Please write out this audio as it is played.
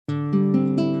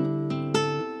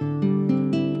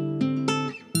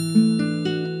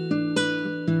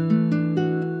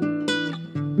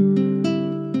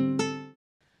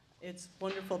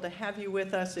have you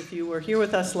with us. If you were here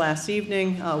with us last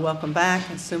evening, welcome back,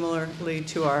 and similarly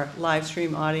to our live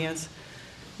stream audience.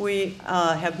 We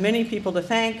have many people to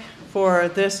thank for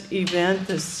this event,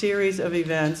 this series of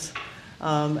events.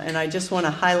 And I just want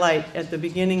to highlight at the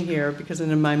beginning here, because in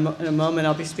a moment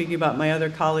I'll be speaking about my other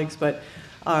colleagues, but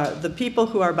the people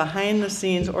who are behind the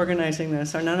scenes organizing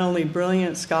this are not only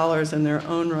brilliant scholars in their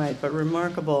own right, but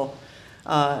remarkable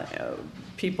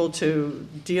people to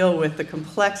deal with the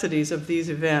complexities of these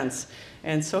events.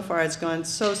 And so far it's gone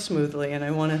so smoothly, and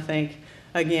I want to thank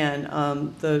again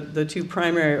the two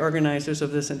primary organizers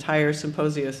of this entire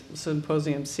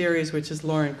symposium series, which is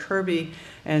Lauren Kirby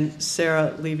and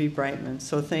Sarah Levy-Brightman.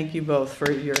 So thank you both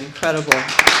for your incredible work.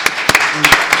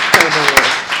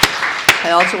 I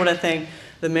also want to thank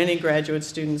the many graduate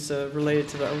students related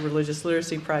to the Religious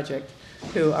Literacy Project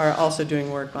who are also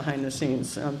doing work behind the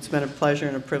scenes. It's been a pleasure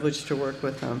and a privilege to work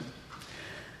with them.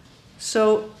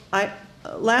 So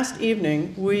last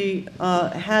evening, we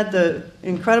had the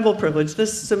incredible privilege.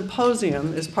 This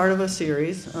symposium is part of a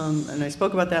series, and I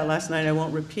spoke about that last night. I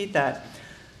won't repeat that.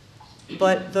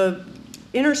 But the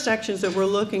intersections that we're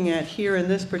looking at here in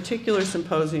this particular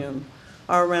symposium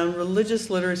are around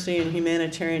religious literacy and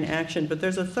humanitarian action. But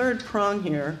there's a third prong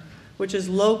here, which is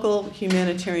local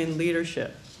humanitarian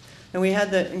leadership. And we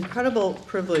had the incredible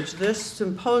privilege. This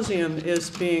symposium is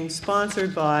being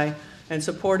sponsored by and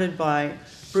supported by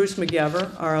Bruce McGever,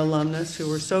 our alumnus, who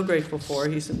we're so grateful for.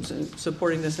 He's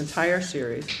supporting this entire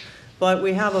series. But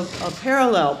we have a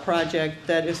parallel project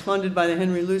that is funded by the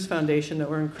Henry Luce Foundation that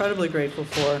we're incredibly grateful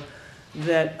for,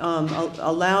 that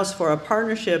allows for a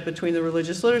partnership between the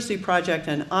Religious Literacy Project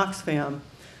and Oxfam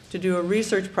to do a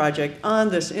research project on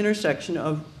this intersection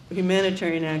of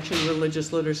humanitarian action,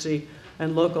 religious literacy,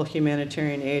 and local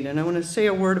humanitarian aid. And I want to say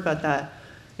a word about that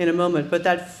in a moment. But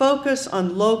that focus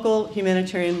on local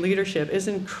humanitarian leadership is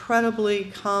an incredibly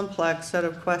complex set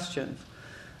of questions.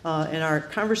 And our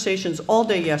conversations all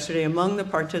day yesterday among the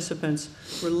participants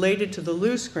related to the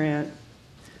Luce Grant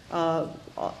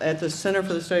at the Center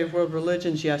for the Study of World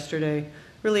Religions yesterday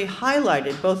really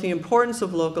highlighted both the importance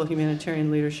of local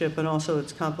humanitarian leadership and also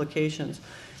its complications.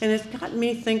 And it's got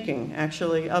me thinking,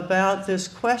 actually, about this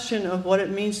question of what it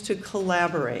means to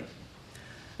collaborate.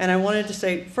 And I wanted to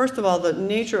say, first of all, the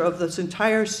nature of this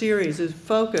entire series is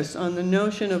focused on the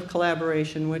notion of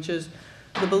collaboration, which is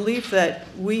the belief that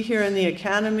we here in the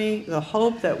Academy, the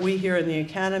hope that we here in the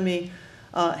Academy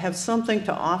have something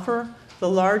to offer, the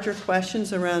larger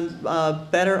questions around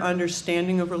better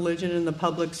understanding of religion in the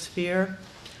public sphere.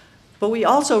 But we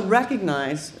also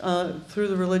recognize through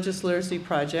the Religious Literacy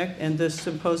Project and this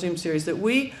symposium series that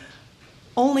we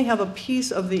only have a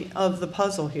piece of the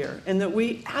puzzle here, and that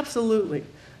we absolutely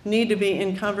need to be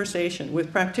in conversation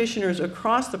with practitioners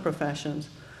across the professions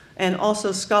and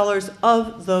also scholars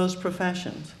of those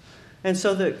professions. And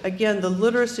so again, the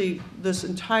literacy, this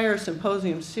entire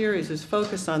symposium series is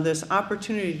focused on this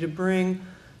opportunity to bring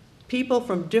people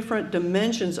from different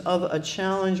dimensions of a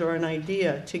challenge or an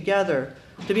idea together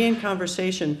to be in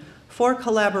conversation for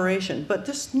collaboration. But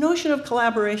this notion of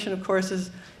collaboration, of course, is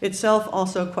itself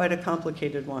also quite a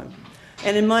complicated one.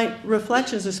 And in my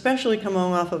reflections, especially coming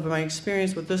off of my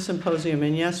experience with this symposium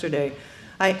and yesterday,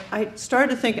 I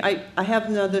started to think, I have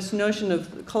now this notion of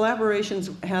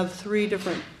collaborations have three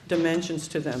different dimensions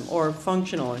to them, or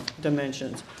functional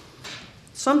dimensions.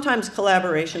 Sometimes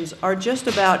collaborations are just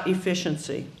about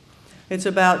efficiency. It's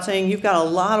about saying you've got a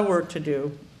lot of work to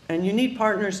do, and you need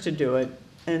partners to do it.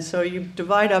 And so you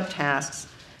divide up tasks,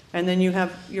 and then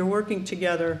you're working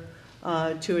together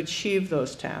to achieve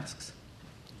those tasks.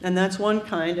 And that's one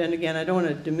kind, and again, I don't want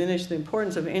to diminish the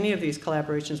importance of any of these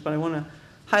collaborations, but I want to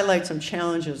highlight some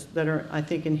challenges that are, I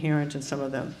think, inherent in some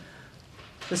of them.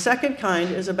 The second kind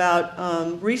is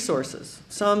about resources.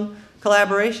 Some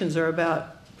collaborations are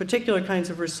about particular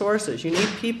kinds of resources. You need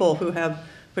people who have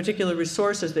particular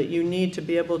resources that you need to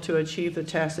be able to achieve the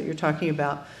task that you're talking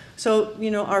about. So,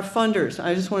 our funders,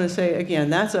 I just want to say, again,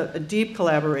 that's a deep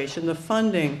collaboration. The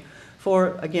funding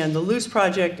for, again, the Luce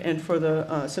Project and for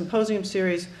the symposium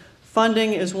series,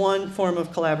 funding is one form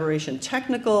of collaboration.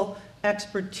 Technical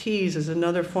expertise is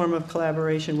another form of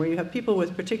collaboration where you have people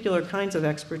with particular kinds of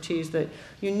expertise that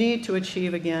you need to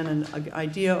achieve, again, an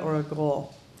idea or a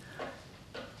goal.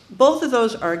 Both of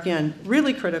those are, again,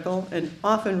 really critical and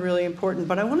often really important,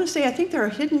 but I want to say I think there are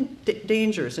hidden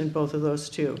dangers in both of those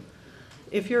too.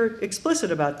 If you're explicit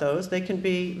about those, they can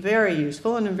be very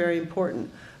useful and very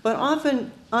important. But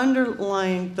often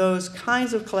underlying those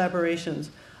kinds of collaborations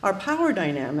are power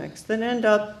dynamics that end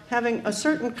up having a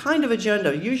certain kind of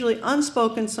agenda, usually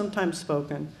unspoken, sometimes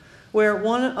spoken, where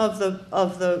one of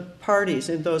the parties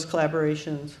in those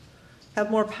collaborations have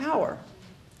more power.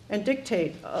 and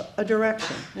dictate a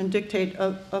direction, and dictate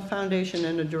a foundation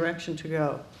and a direction to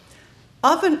go.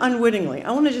 Often unwittingly.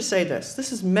 I want to just say this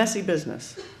is messy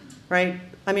business, right?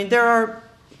 I mean, there are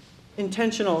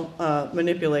intentional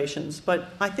manipulations, but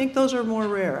I think those are more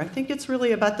rare. I think it's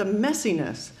really about the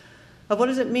messiness of what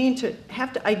does it mean to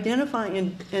have to identify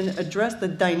and address the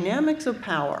dynamics of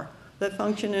power that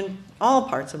function in all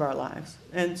parts of our lives,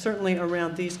 and certainly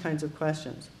around these kinds of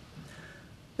questions.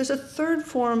 There's a third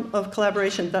form of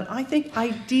collaboration that I think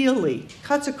ideally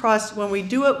cuts across, when we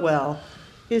do it well,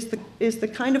 is the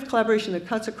kind of collaboration that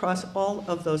cuts across all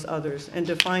of those others and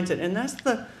defines it, and that's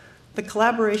the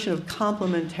collaboration of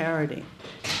complementarity.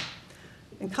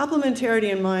 And complementarity,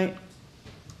 in my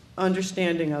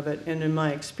understanding of it and in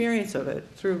my experience of it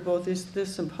through both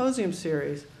this symposium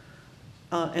series,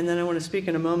 and then I want to speak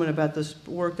in a moment about this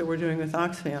work that we're doing with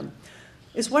Oxfam,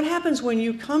 is what happens when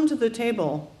you come to the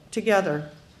table together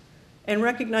and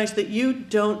recognize that you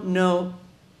don't know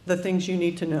the things you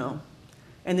need to know,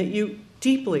 and that you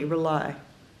deeply rely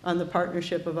on the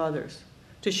partnership of others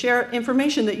to share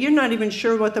information that you're not even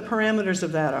sure what the parameters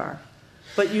of that are.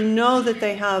 But you know that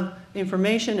they have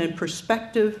information and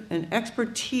perspective and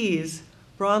expertise,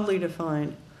 broadly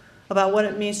defined, about what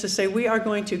it means to say we are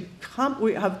going to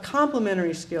we have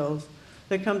complementary skills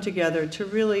that come together to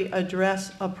really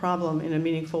address a problem in a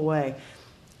meaningful way.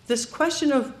 This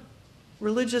question of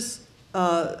religious,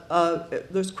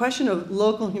 this question of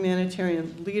local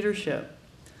humanitarian leadership,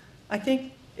 I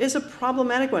think, is a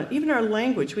problematic one. Even our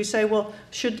language, we say, well,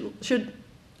 should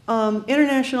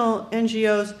international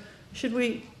NGOs, should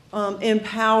we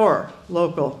empower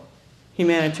local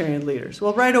humanitarian leaders?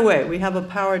 Well, right away, we have a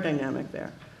power dynamic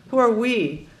there. Who are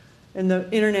we in the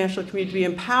international community to be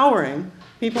empowering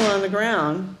people on the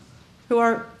ground who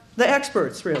are the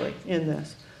experts, really, in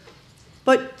this?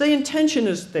 But the intention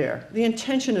is there. The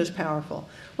intention is powerful.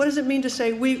 What does it mean to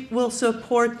say we will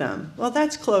support them? Well,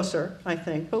 that's closer, I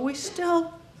think, but we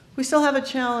still have a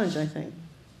challenge, I think,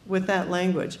 with that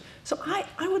language. So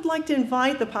I would like to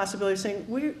invite the possibility of saying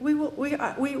we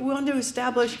want to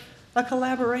establish a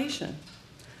collaboration.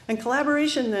 And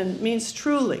collaboration then means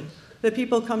truly that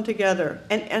people come together.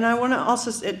 And I want to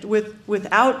also,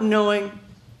 without knowing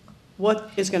what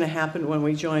is going to happen when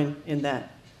we join in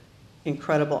that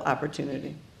incredible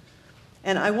opportunity.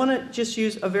 And I want to just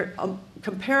use a very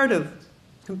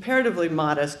comparatively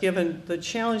modest, given the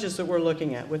challenges that we're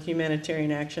looking at with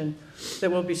humanitarian action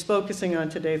that we'll be focusing on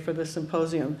today for the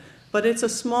symposium. But it's a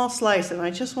small slice, and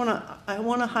I just want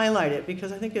to highlight it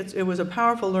because I think it was a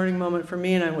powerful learning moment for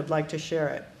me, and I would like to share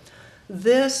it.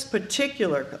 This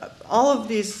particular, all of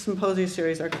these symposium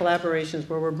series are collaborations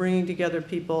where we're bringing together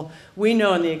people. We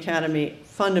know in the Academy,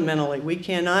 fundamentally, we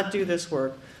cannot do this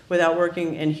work without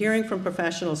working and hearing from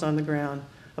professionals on the ground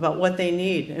about what they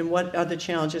need and what are the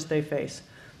challenges they face.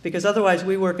 Because otherwise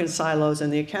we work in silos,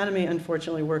 and the Academy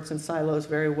unfortunately works in silos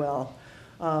very well.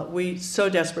 We so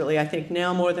desperately, I think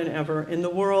now more than ever in the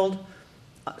world,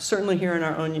 certainly here in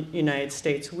our own United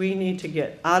States, we need to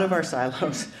get out of our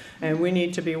silos and we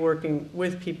need to be working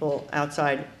with people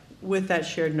outside with that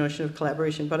shared notion of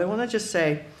collaboration. But I want to just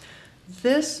say,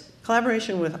 this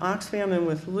collaboration with Oxfam and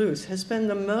with Luce has been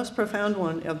the most profound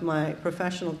one of my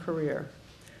professional career.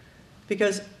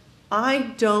 Because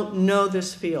I don't know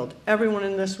this field. Everyone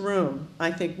in this room,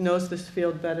 I think, knows this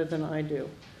field better than I do.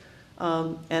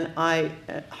 And I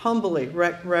humbly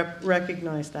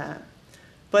recognize that.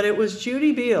 But it was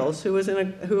Judy Beals, who is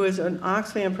an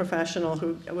Oxfam professional,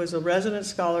 who was a resident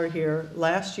scholar here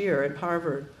last year at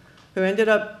Harvard, who ended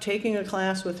up taking a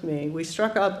class with me. We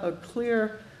struck up a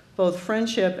clear both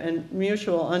friendship and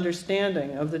mutual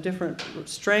understanding of the different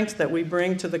strengths that we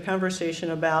bring to the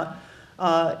conversation about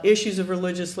issues of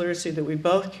religious literacy that we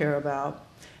both care about.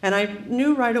 And I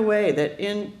knew right away that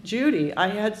in Judy, I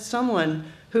had someone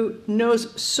who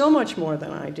knows so much more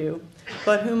than I do,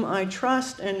 but whom I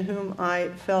trust and whom I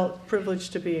felt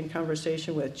privileged to be in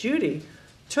conversation with. Judy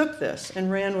took this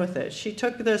and ran with it. She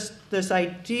took this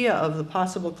idea of the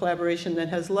possible collaboration that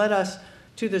has led us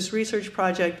to this research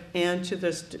project and to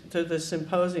this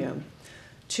symposium,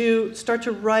 to start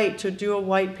to write, to do a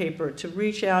white paper, to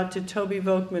reach out to Toby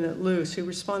Volkman at Luce, who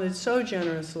responded so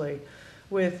generously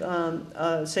with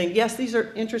saying, yes, these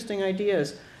are interesting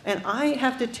ideas. And I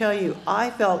have to tell you, I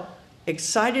felt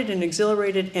excited and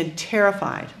exhilarated and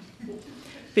terrified,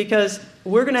 because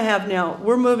we're going to have now,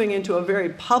 we're moving into a very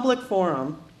public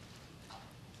forum,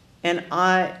 and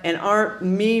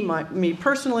me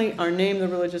personally, our name, the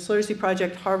Religious Literacy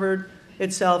Project, Harvard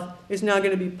itself, is now going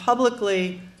to be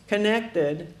publicly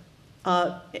connected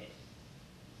to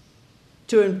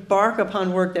embark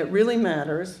upon work that really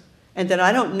matters and that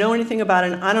I don't know anything about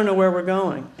it, and I don't know where we're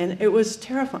going. And it was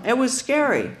terrifying. It was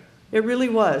scary. It really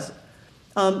was.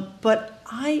 But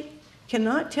I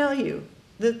cannot tell you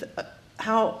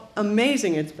how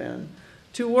amazing it's been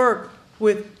to work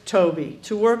with Toby,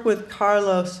 to work with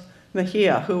Carlos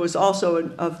Mejia, who was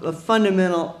also a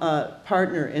fundamental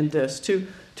partner in this,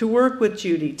 to work with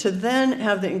Judy, to then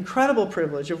have the incredible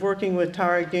privilege of working with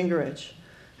Tara Gingerich,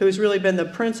 who's really been the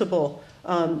principal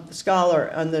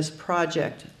scholar on this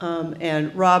project,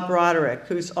 and Rob Broderick,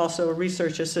 who's also a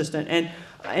research assistant,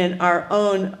 and our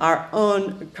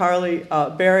own Carly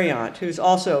Barriant, who's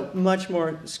also much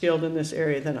more skilled in this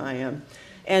area than I am.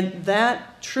 And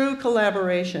that true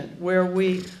collaboration where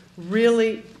we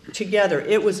really together,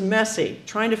 it was messy,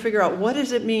 trying to figure out what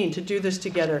does it mean to do this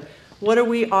together? What are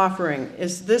we offering?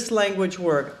 Is this language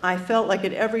work? I felt like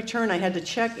at every turn I had to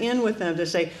check in with them to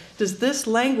say, does this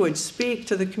language speak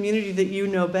to the community that you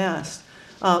know best?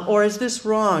 Or is this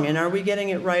wrong, and are we getting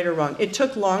it right or wrong? It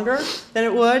took longer than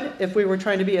it would if we were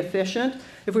trying to be efficient.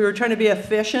 If we were trying to be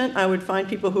efficient, I would find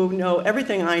people who know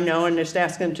everything I know and just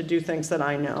ask them to do things that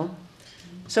I know.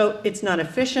 So it's not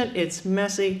efficient, it's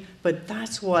messy, but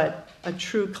that's what a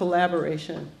true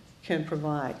collaboration can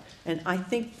provide. And I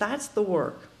think that's the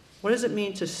work. What does it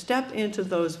mean to step into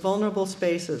those vulnerable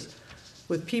spaces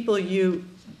with people you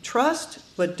trust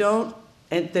but don't,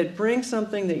 and that bring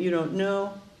something that you don't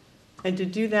know, and to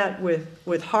do that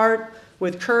with heart,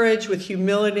 with courage, with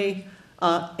humility,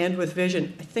 and with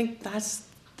vision? I think that's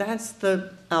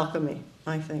the alchemy,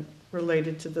 I think,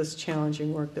 related to this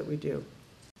challenging work that we do.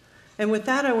 And with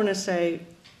that, I want to say,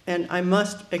 and I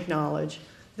must acknowledge,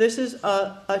 this is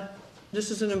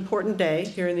an important day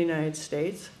here in the United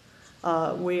States.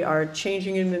 We are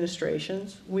changing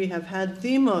administrations. We have had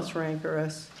the most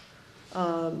rancorous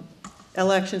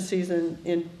election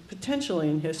season potentially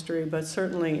in history, but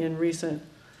certainly in recent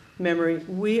memory.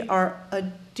 We are a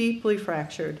deeply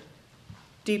fractured,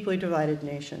 deeply divided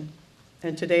nation.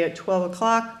 And today at 12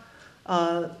 o'clock,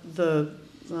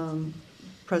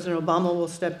 President Obama will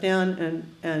step down,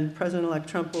 and President-elect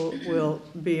Trump will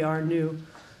be our new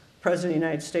President of the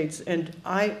United States. And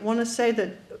I want to say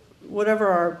that whatever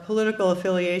our political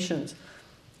affiliations,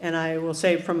 and I will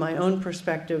say from my own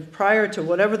perspective, prior to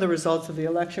whatever the results of the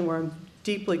election where I'm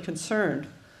deeply concerned,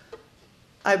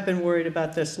 I've been worried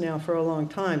about this now for a long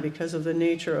time because of the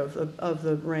nature of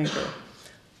the rancor.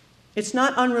 It's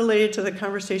not unrelated to the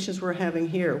conversations we're having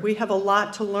here. We have a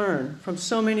lot to learn from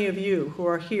so many of you who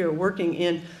are here working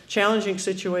in challenging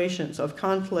situations of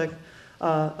conflict,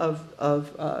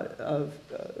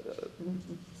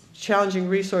 challenging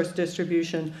resource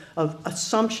distribution, of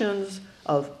assumptions,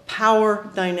 of power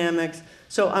dynamics.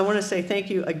 So I want to say thank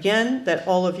you again that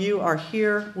all of you are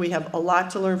here. We have a lot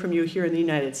to learn from you here in the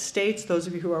United States, those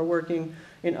of you who are working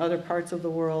in other parts of the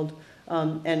world.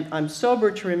 And I'm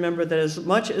sober to remember that as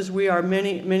much as we are,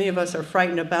 many of us are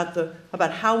frightened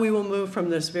about how we will move from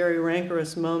this very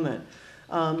rancorous moment.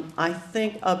 I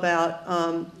think about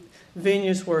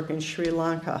Vinya's work in Sri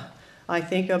Lanka. I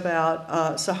think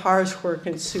about Sahar's work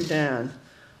in Sudan.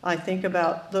 I think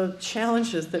about the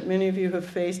challenges that many of you have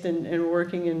faced in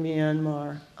working in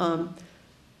Myanmar.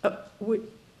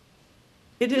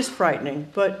 It is frightening,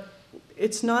 but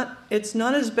it's not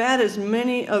as bad as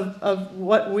many of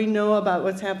what we know about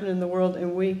what's happened in the world,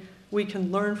 and we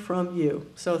can learn from you.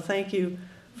 So thank you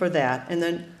for that. And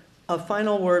then a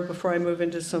final word before I move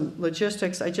into some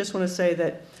logistics. I just want to say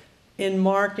that in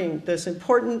marking this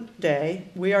important day,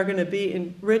 we are going to be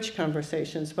in rich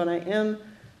conversations, but I am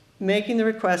making the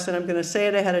request, and I'm going to say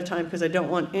it ahead of time because I don't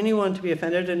want anyone to be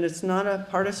offended, and it's not a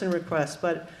partisan request,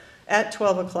 but at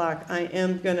 12 o'clock, I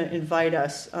am going to invite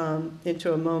us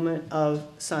into a moment of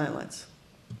silence,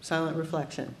 silent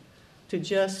reflection, to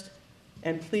just,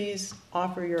 and please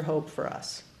offer your hope for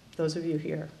us, those of you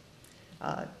here,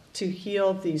 to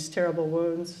heal these terrible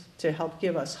wounds, to help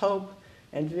give us hope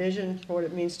and vision for what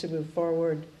it means to move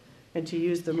forward, and to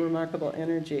use the remarkable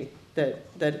energy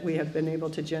that we have been able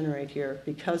to generate here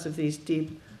because of these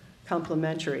deep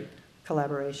complementary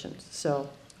collaborations. So,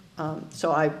 I'm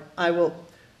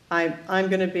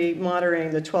going to be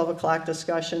moderating the 12 o'clock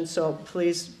discussion, so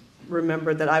please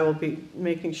remember that I will be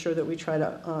making sure that we try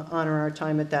to honor our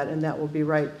time at that, and that will be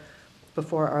right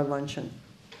before our luncheon.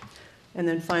 And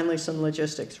then finally, some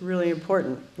logistics, really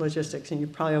important logistics, and you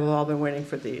probably have all been waiting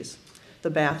for these. The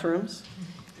bathrooms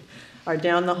are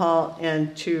down the hall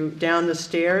and down the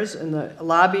stairs in the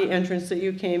lobby entrance that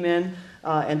you came in.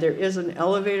 And there is an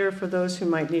elevator for those who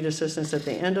might need assistance at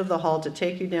the end of the hall to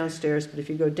take you downstairs. But if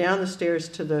you go down the stairs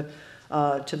to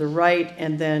the right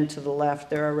and then to the left,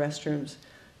 there are restrooms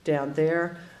down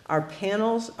there. Our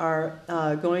panels are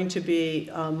going to be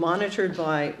monitored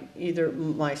by either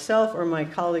myself or my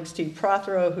colleague Steve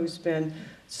Prothero, who's been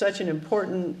such an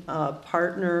important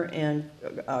partner and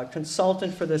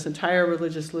consultant for this entire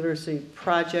religious literacy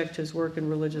project. His work in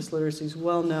religious literacy is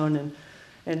well known,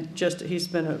 and just he's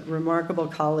been a remarkable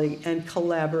colleague and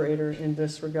collaborator in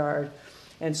this regard.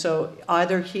 And so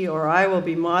either he or I will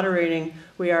be moderating.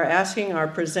 We are asking our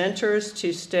presenters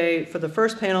to stay for the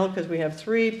first panel, because we have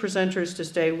 3 presenters, to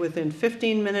stay within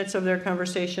 15 minutes of their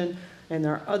conversation, and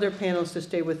our other panels to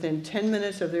stay within 10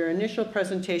 minutes of their initial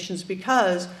presentations,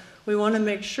 because we want to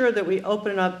make sure that we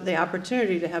open up the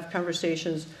opportunity to have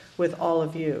conversations with all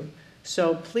of you.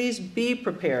 So please be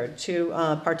prepared to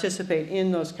participate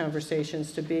in those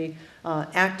conversations, to be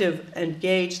active,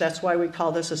 engaged. That's why we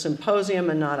call this a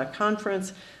symposium and not a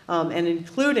conference. And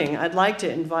including, I'd like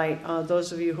to invite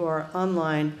those of you who are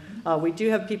online. We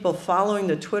do have people following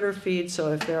the Twitter feed,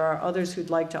 so if there are others who'd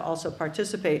like to also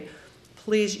participate,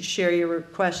 please share your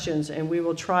questions, and we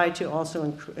will try to also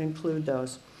include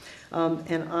those.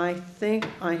 And I think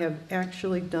I have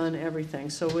actually done everything.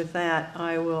 So with that,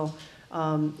 I will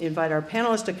invite our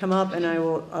panelists to come up, and I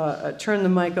will turn the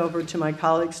mic over to my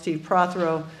colleague Steve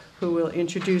Prothero, who will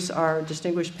introduce our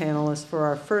distinguished panelists for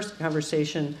our first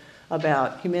conversation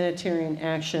about humanitarian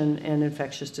action and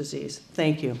infectious disease.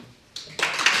 Thank you.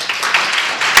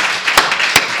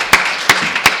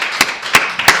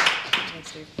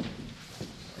 Thanks, Steve.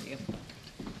 There you go.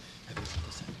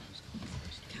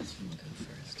 Catherine will go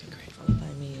first, followed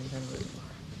by me, and then Ruth.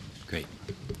 Great.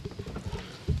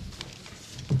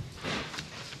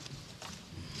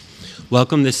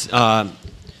 Welcome. This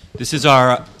is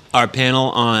our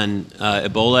panel on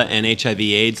Ebola and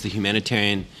HIV/AIDS, the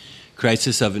humanitarian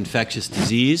crisis of infectious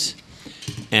disease.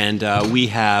 And we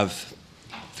have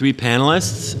 3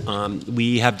 panelists.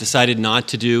 We have decided not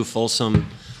to do fulsome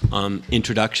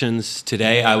introductions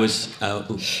today. I was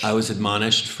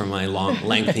admonished for my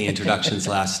lengthy introductions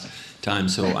last time,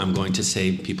 so I'm going to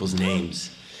say people's names,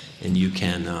 and you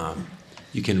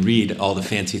can read all the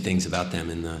fancy things about them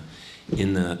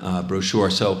in the brochure.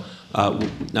 So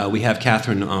we have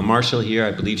Catherine Marshall here.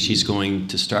 I believe she's going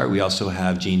to start. We also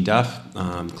have Jean Duff,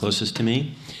 closest to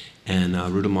me, and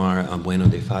Rudamar Bueno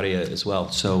de Faria as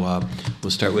well. So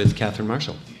we'll start with Catherine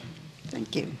Marshall.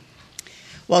 Thank you.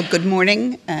 Well, good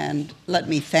morning, and let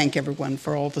me thank everyone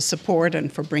for all the support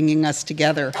and for bringing us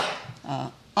together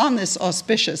on this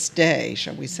auspicious day,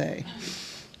 shall we say.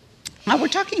 We're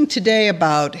talking today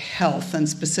about health, and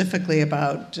specifically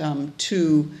about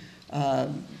 2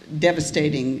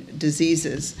 devastating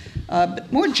diseases, but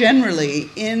more generally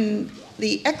in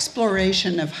the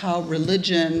exploration of how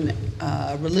religion,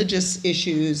 religious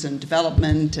issues and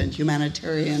development and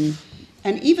humanitarian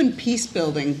and even peace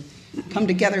building come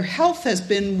together. Health has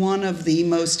been one of the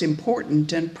most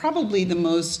important and probably the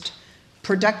most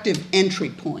productive entry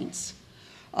points.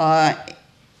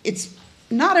 It's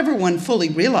not everyone fully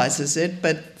realizes it,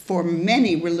 but for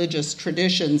many religious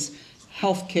traditions,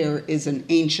 healthcare is an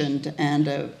ancient and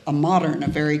a modern, a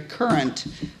very current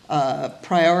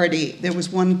priority. There was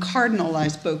one cardinal I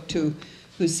spoke to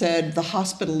who said, "The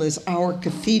hospital is our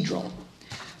cathedral."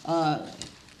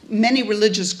 Many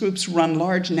religious groups run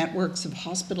large networks of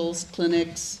hospitals,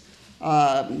 clinics,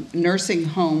 nursing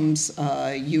homes,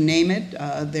 you name it.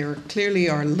 There clearly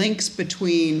are links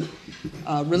between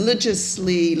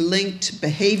religiously linked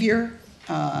behavior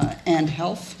and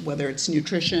health, whether it's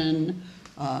nutrition,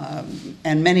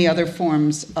 and many other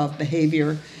forms of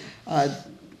behavior.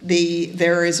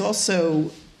 There is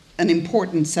also an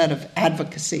important set of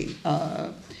advocacy.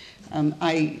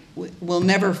 I will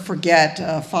never forget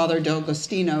Father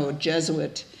D'Agostino, a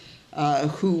Jesuit,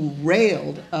 who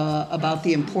railed about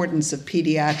the importance of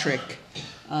pediatric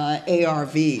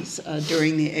ARVs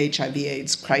during the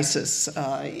HIV/AIDS crisis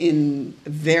in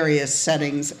various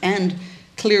settings, and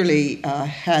clearly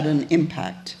had an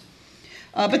impact.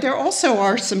 But there also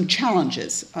are some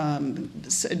challenges,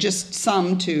 just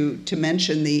some to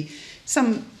mention.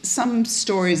 Some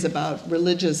stories about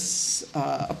religious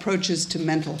approaches to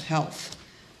mental health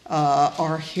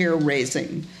are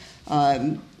hair-raising.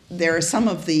 There are some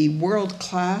of the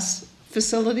world-class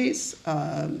facilities,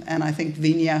 and I think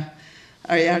Vinya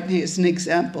Ariadne is an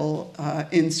example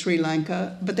in Sri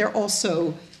Lanka, but there are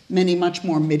also many much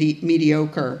more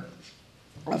mediocre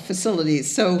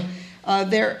facilities. So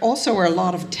there also are a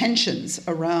lot of tensions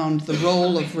around the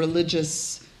role of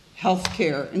religious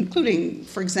healthcare, including,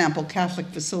 for example, Catholic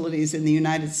facilities in the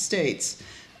United States,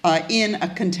 in a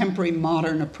contemporary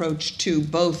modern approach to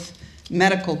both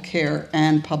medical care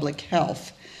and public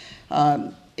health.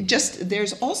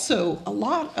 There's also a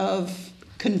lot of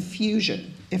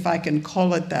confusion if I can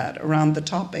call it that, around the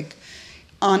topic.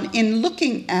 In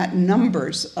looking at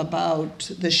numbers about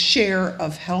the share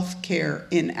of healthcare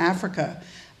in Africa,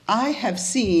 I have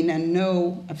seen and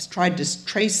know, I've tried to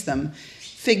trace them,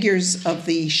 figures of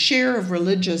the share of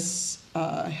religious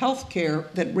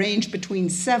healthcare that range between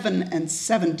 7 and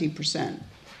 70%,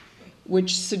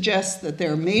 which suggests that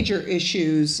there are major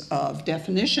issues of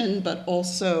definition, but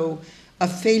also a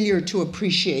failure to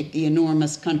appreciate the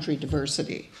enormous country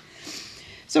diversity.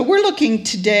 So we're looking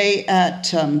today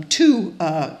at two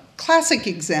classic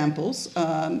examples,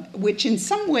 which in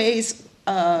some ways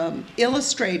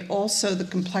illustrate also the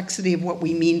complexity of what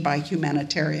we mean by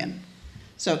humanitarian.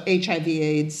 So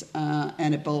HIV/AIDS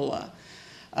and Ebola.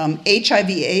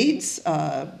 HIV/AIDS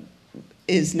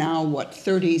is now,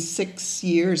 36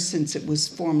 years since it was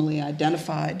formally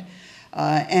identified,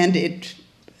 and it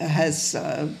has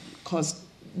caused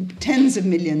tens of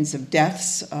millions of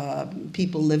deaths,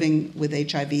 people living with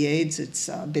HIV/AIDS. It's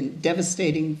been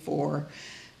devastating for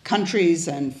countries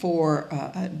and for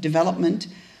development.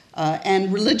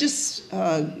 And religious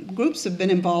groups have been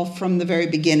involved from the very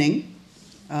beginning,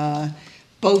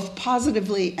 both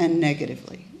positively and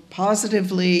negatively.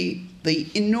 Positively, the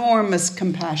enormous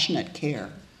compassionate care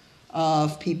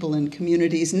of people in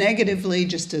communities. Negatively,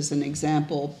 just as an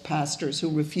example, pastors who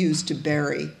refuse to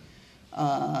bury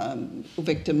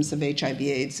victims of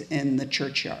HIV/AIDS in the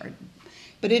churchyard.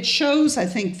 But it shows, I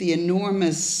think, the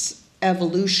enormous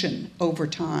evolution over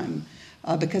time,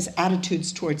 because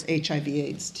attitudes towards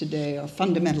HIV/AIDS today are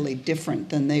fundamentally different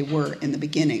than they were in the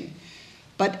beginning.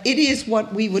 But it is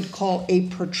what we would call a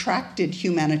protracted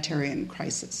humanitarian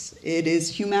crisis. It is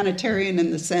humanitarian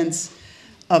in the sense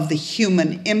of the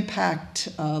human impact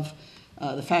of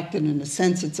the fact that, in a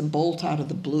sense, it's a bolt out of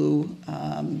the blue.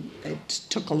 It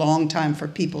took a long time for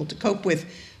people to cope with,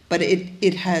 but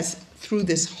it has, through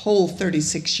this whole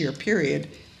 36-year period,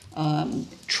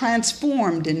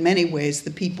 transformed in many ways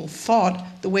the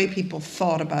way people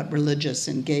thought about religious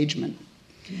engagement.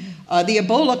 The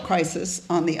Ebola crisis,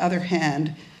 on the other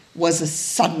hand, was a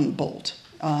sudden bolt.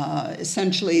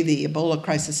 Essentially, the Ebola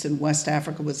crisis in West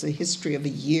Africa was a history of a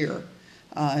year,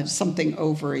 something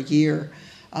over a year.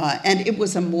 And it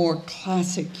was a more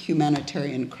classic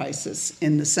humanitarian crisis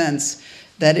in the sense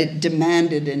that it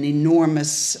demanded an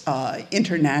enormous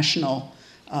international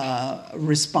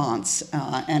response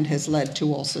and has led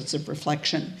to all sorts of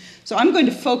reflection. So I'm going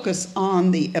to focus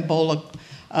on the Ebola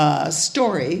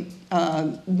story.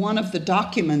 One of the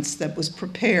documents that was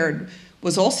prepared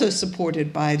was also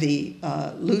supported by the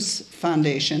Luce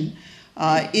Foundation,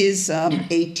 is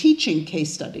a teaching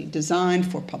case study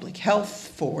designed for public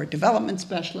health, for development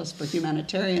specialists, for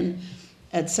humanitarian,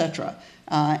 etc.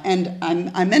 And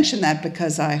I mention that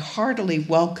because I heartily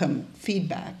welcome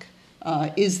feedback.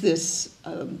 Is this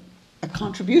a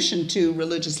contribution to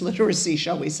religious literacy,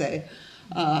 shall we say?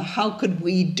 How could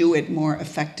we do it more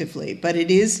effectively? But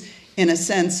it is, in a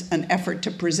sense, an effort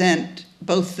to present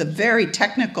both the very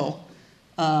technical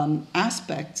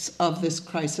aspects of this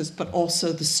crisis, but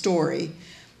also the story,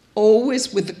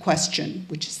 always with the question,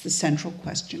 which is the central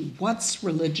question: what's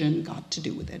religion got to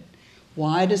do with it?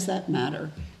 Why does that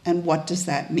matter? And what does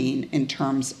that mean in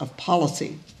terms of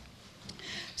policy?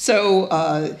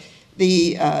 So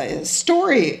the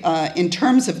story in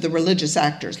terms of the religious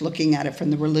actors, looking at it from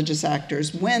the religious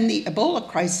actors, when the Ebola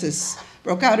crisis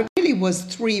broke out, it really was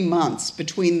 3 months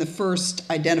between the first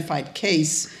identified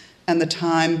case and the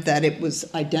time that it was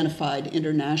identified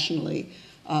internationally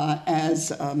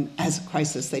as a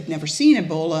crisis. They'd never seen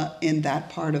Ebola in that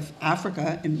part of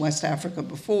Africa, in West Africa,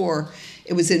 before.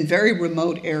 It was in very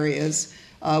remote areas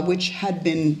which had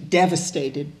been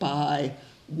devastated by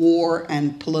war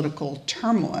and political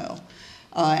turmoil.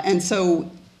 And so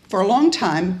for a long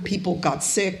time, people got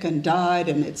sick and died,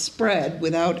 and it spread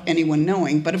without anyone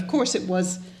knowing. But of course, it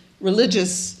was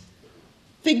religious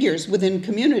figures within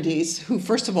communities who,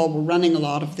 first of all, were running a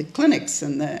lot of the clinics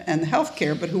and the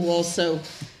healthcare, but who also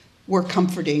were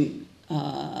comforting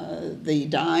the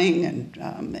dying.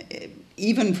 And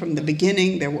even from the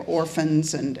beginning, there were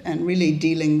orphans and really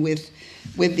dealing with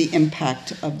the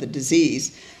impact of the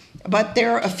disease. But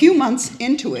there, a few months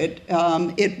into it,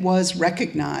 it was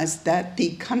recognized that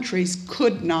the countries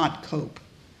could not cope.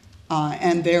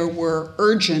 And there were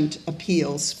urgent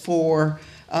appeals for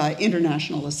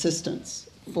international assistance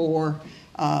for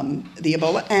the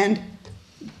Ebola, and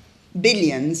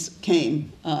billions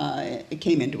came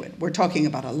into it. We're talking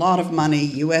about a lot of money,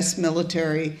 U.S.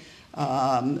 military,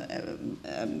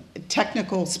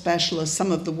 technical specialists,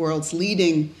 some of the world's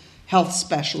leading health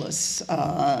specialists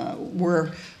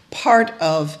were part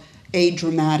of a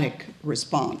dramatic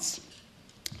response.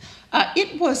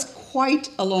 It was quite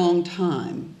a long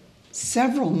time,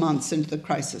 several months into the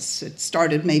crisis. It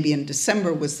started maybe in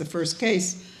December was the first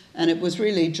case, and it was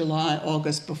really July,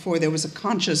 August before there was a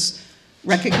conscious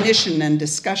recognition and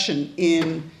discussion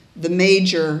in the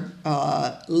major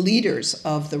leaders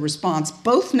of the response,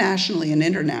 both nationally and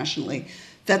internationally,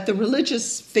 that the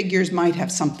religious figures might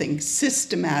have something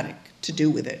systematic to do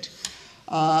with it.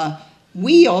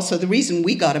 We also, the reason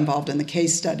we got involved in the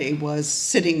case study was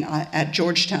sitting at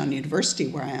Georgetown University,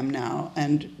 where I am now,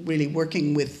 and really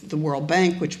working with the World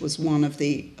Bank, which was one of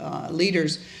the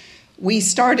leaders. We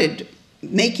started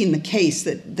making the case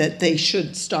that they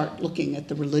should start looking at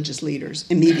the religious leaders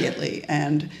immediately,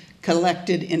 and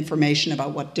collected information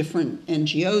about what different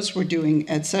NGOs were doing,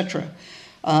 etc.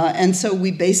 And so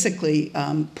we basically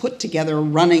put together a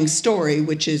running story,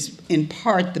 which is in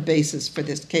part the basis for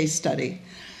this case study.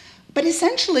 But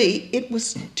essentially, it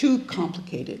was too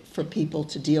complicated for people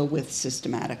to deal with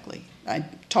systematically. I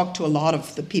talked to a lot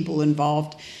of the people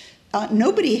involved.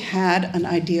 Nobody had an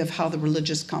idea of how the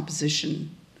religious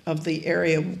composition of the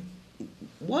area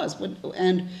was.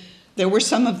 And there were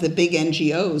some of the big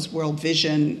NGOs, World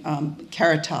Vision,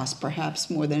 Caritas perhaps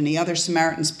more than any other.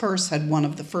 Samaritan's Purse had one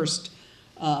of the first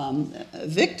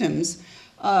victims.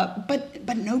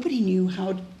 But nobody knew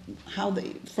how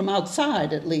they, from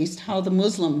outside at least, how the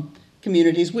Muslim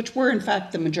communities, which were in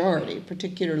fact the majority,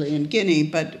 particularly in Guinea,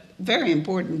 but very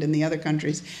important in the other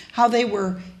countries, how they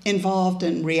were involved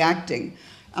and reacting.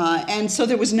 And so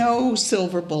there was no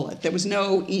silver bullet. There was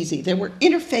no easy. There were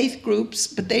interfaith groups,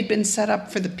 but they'd been set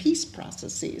up for the peace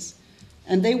processes.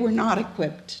 And they were not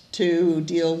equipped to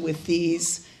deal with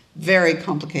these very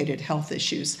complicated health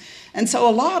issues. And so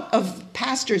a lot of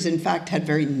pastors, in fact, had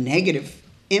very negative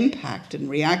impact and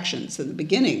reactions in the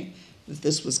beginning.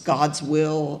 This was God's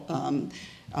will,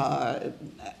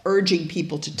 urging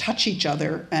people to touch each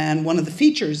other. And one of the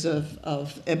features of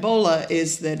Ebola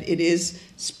is that it is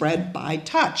spread by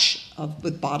touch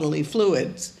with bodily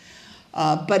fluids.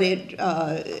 But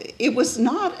it was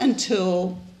not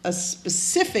until a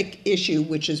specific issue,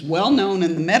 which is well known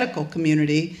in the medical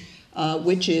community,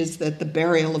 which is that the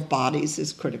burial of bodies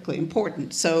is critically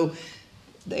important. So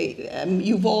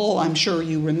you've all, I'm sure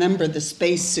you remember the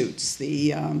spacesuits,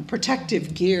 the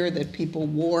protective gear that people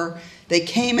wore. They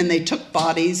came and they took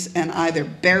bodies and either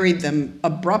buried them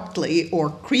abruptly or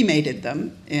cremated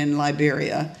them in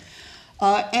Liberia.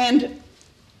 And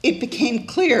it became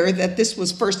clear that this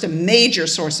was first a major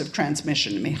source of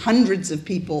transmission. I mean, hundreds of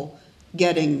people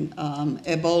getting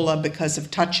Ebola because of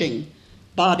touching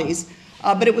bodies.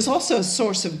 But it was also a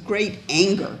source of great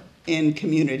anger in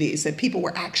communities, that people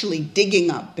were actually digging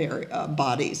up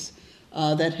bodies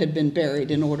that had been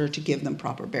buried in order to give them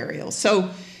proper burial.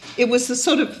 So it was a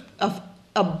sort of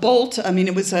a bolt. I mean,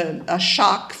 it was a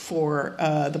shock for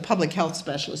the public health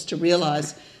specialists to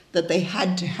realize that they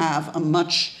had to have a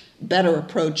much better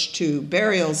approach to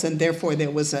burials, and therefore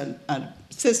there was a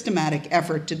systematic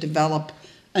effort to develop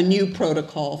a new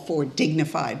protocol for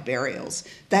dignified burials.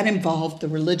 That involved the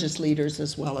religious leaders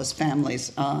as well as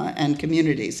families and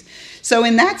communities. So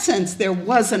in that sense, there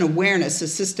was an awareness, a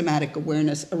systematic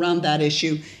awareness around that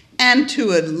issue, and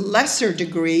to a lesser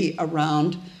degree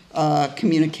around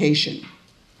communication.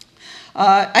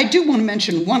 I do want to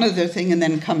mention one other thing and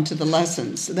then come to the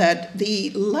lessons, that the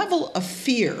level of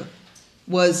fear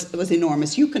was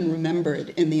enormous. You can remember it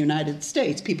in the United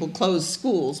States. People closed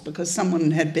schools because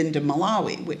someone had been to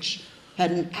Malawi, which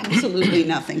had absolutely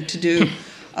nothing to do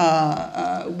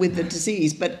with the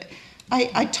disease. But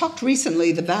I talked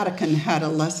recently, the Vatican had a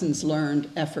lessons learned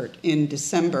effort in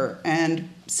December, and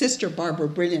Sister Barbara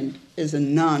Brilliant is a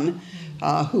nun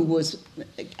who was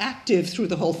active through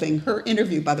the whole thing. Her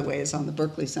interview, by the way, is on the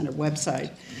Berkeley Center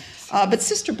website. But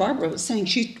Sister Barbara was saying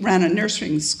she ran a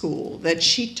nursing school, that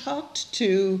she talked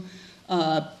to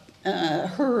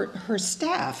her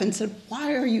staff and said,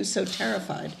 "Why are you so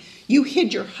terrified? You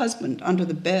hid your husband under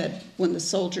the bed when the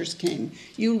soldiers came.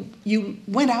 You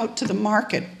went out to the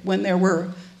market when there were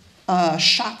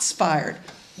shots fired.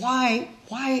 Why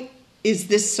is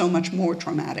this so much more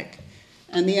traumatic?"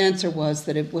 And the answer was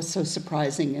that it was so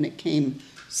surprising and it came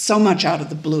so much out of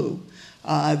the blue.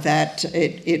 That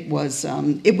it was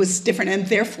different, and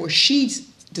therefore she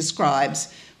describes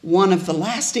one of the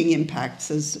lasting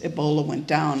impacts as Ebola went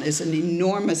down is an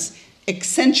enormous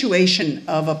accentuation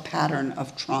of a pattern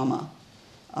of trauma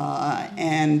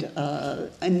and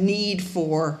a need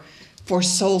for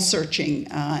soul searching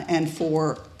and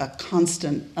for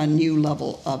a new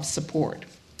level of support.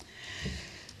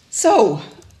 So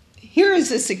here is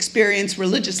this experience,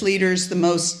 religious leaders, the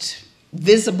most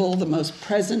visible, the most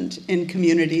present in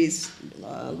communities.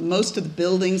 Most of the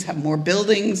buildings have more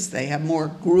buildings, they have more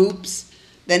groups,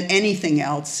 than anything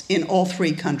else in all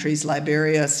three countries,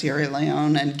 Liberia, Sierra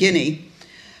Leone, and Guinea,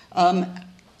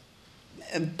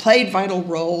 played vital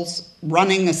roles,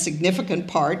 running a significant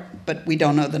part, but we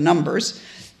don't know the numbers,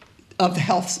 of the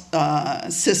health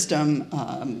system,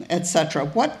 et cetera.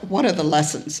 What are the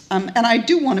lessons? And I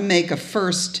do want to make a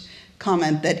first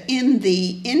comment that in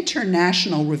the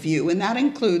international review, and that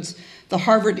includes the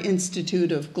Harvard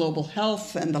Institute of Global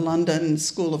Health and the London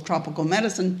School of Tropical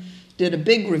Medicine, did a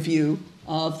big review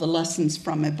of the lessons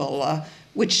from Ebola,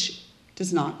 which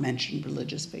does not mention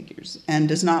religious figures and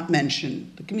does not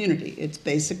mention the community. It's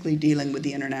basically dealing with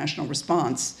the international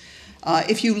response.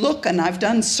 If you look, and I've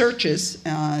done searches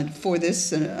for this,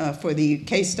 for the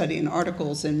case study and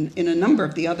articles in a number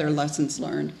of the other lessons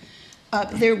learned,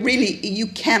 they're really, you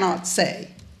cannot say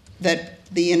that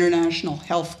the international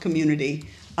health community,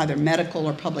 either medical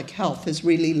or public health, has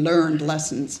really learned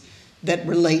lessons that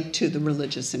relate to the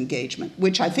religious engagement,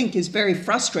 which I think is very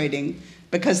frustrating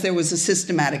because there was a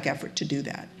systematic effort to do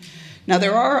that. Now,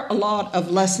 there are a lot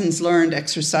of lessons learned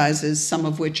exercises, some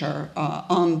of which are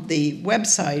on the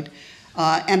website,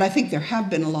 and I think there have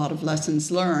been a lot of lessons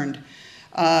learned.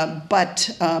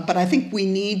 But I think we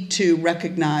need to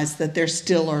recognize that there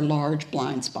still are large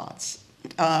blind spots.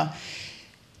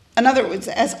 In other words,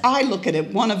 as I look at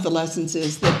it, one of the lessons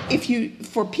is that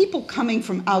for people coming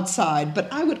from outside,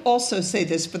 but I would also say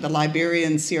this for the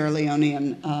Liberian, Sierra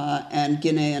Leonean, and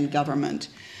Guinean government,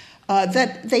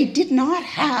 that they did not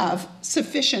have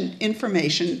sufficient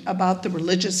information about the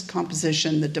religious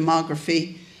composition, the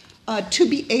demography, to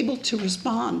be able to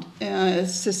respond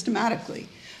systematically.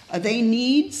 They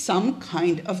need some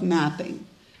kind of mapping.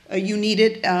 You need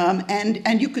it,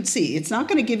 and you could see, it's not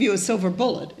going to give you a silver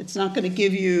bullet. It's not going to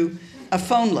give you a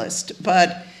phone list.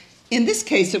 But in this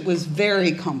case, it was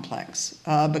very complex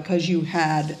because you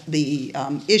had the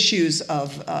issues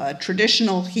of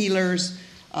traditional healers,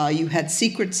 you had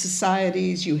secret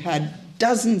societies, you had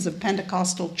dozens of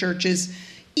Pentecostal churches,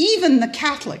 even the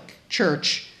Catholic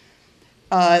Church.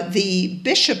 The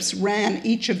bishops ran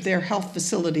each of their health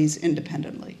facilities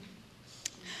independently.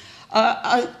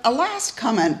 A last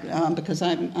comment, because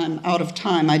I'm out of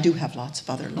time. I do have lots of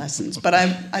other lessons, but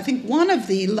I think one of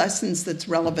the lessons that's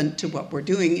relevant to what we're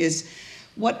doing is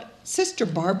what Sister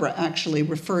Barbara actually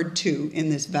referred to in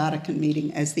this Vatican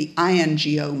meeting as the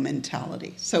INGO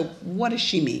mentality. So what does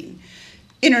she mean?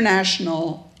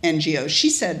 International NGOs. She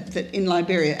said that in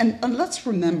Liberia, and let's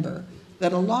remember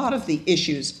that a lot of the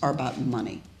issues are about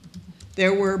money.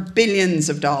 There were billions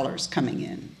of dollars coming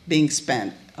in, being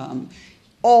spent.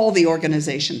 All the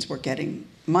organizations were getting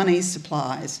money,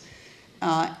 supplies.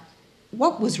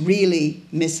 What was really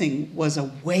missing was a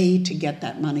way to get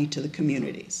that money to the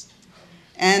communities.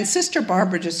 And Sister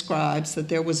Barbara describes that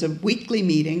there was a weekly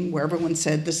meeting where everyone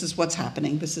said, this is what's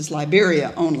happening, this is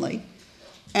Liberia only.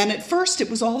 And at first it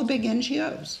was all the big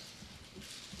NGOs.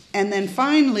 And then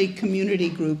finally community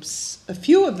groups, a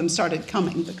few of them started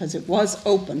coming because it was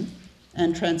open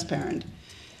and transparent.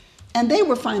 And they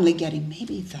were finally getting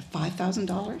maybe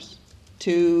 $5,000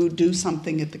 to do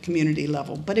something at the community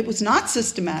level. But it was not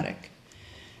systematic.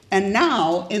 And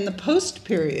now, in the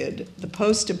post-period, the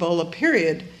post-Ebola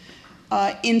period,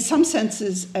 in some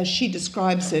senses, as she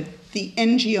describes it, the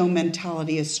NGO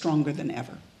mentality is stronger than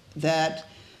ever. That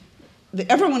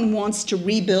everyone wants to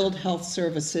rebuild health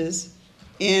services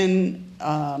in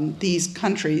these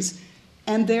countries,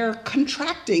 and they're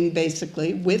contracting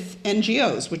basically with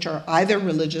NGOs, which are either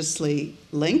religiously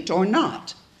linked or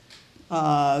not. There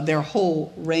are a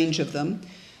whole range of them.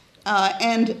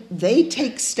 And they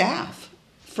take staff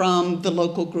from the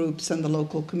local groups and the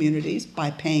local communities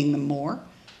by paying them more.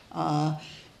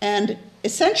 And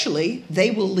essentially,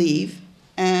 they will leave,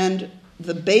 and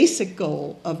the basic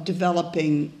goal of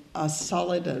developing a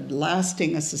solid, a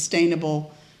lasting, a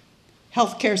sustainable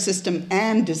healthcare system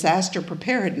and disaster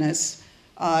preparedness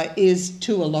is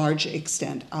to a large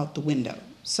extent out the window.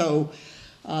 So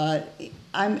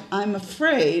I'm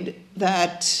afraid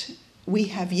that we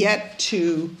have yet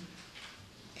to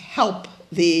help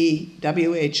the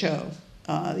WHO,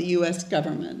 the US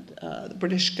government, the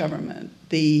British government,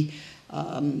 the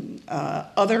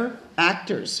other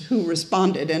actors who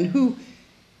responded and who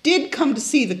did come to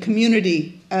see the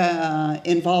community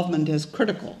involvement as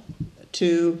critical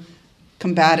to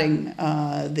combating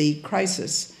the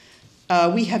crisis.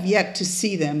 We have yet to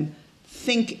see them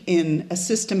think in a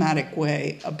systematic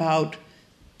way about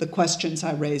the questions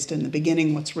I raised in the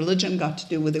beginning. What's religion got to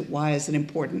do with it? Why is it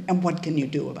important? And what can you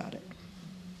do about it?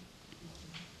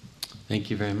 Thank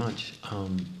you very much.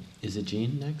 Is it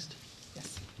Jean next?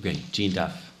 Yes. Great. Jean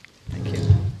Duff. Thank you.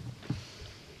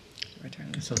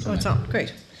 Oh, it's on.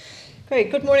 Great. Great.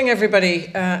 Good morning, everybody,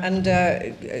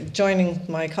 joining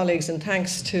my colleagues in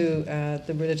thanks to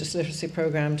the Religious Literacy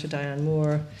Programme, to Diane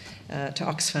Moore, to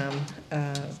Oxfam,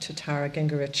 to Tara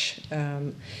Gingerich,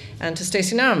 and to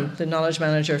Stacey Nam, the Knowledge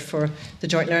Manager for the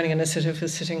Joint Learning Initiative,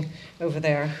 who's sitting over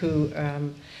there, who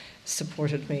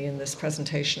supported me in this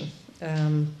presentation.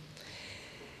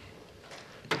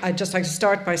 I'd just like to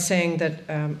start by saying that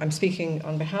I'm speaking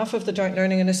on behalf of the Joint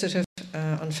Learning Initiative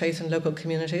on Faith in Local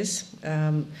Communities.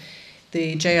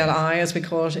 The JLI, as we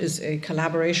call it, is a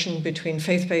collaboration between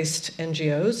faith-based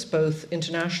NGOs, both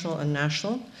international and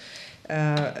national.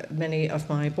 Many of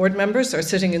my board members are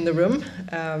sitting in the room.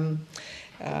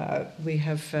 We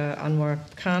have Anwar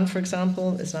Khan, for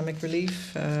example, Islamic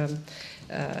Relief,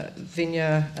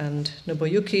 Vinya and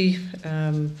Nobuyuki,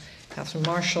 Catherine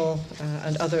Marshall,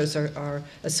 and others are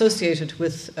associated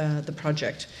with the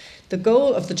project. The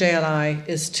goal of the JLI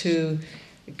is to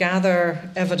gather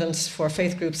evidence for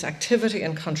faith groups' activity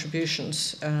and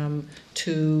contributions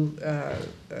to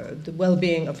the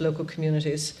well-being of local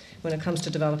communities when it comes to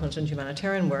development and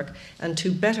humanitarian work, and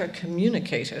to better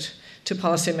communicate it to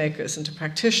policymakers and to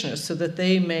practitioners so that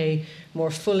they may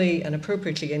more fully and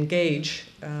appropriately engage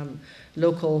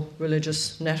local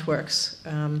religious networks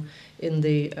in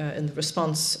the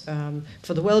response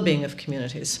for the well-being of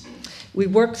communities. We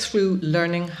work through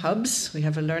learning hubs. We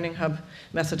have a learning hub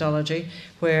methodology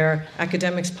where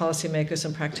academics, policymakers,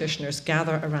 and practitioners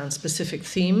gather around specific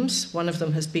themes. One of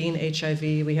them has been HIV.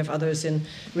 We have others in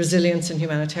resilience in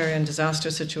humanitarian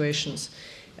disaster situations,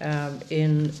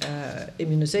 in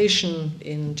immunization,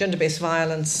 in gender-based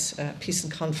violence, peace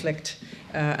and conflict,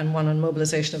 and one on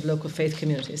mobilization of local faith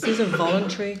communities. These are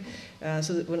voluntary.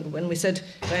 So that when we said,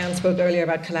 Diane spoke earlier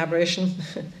about collaboration,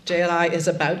 JLI is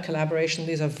about collaboration.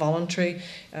 These are voluntary,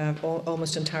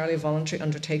 almost entirely voluntary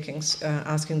undertakings,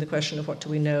 asking the question of what do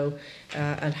we know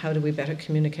and how do we better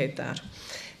communicate that.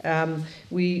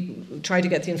 We try to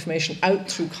get the information out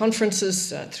through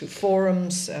conferences, through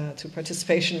forums, through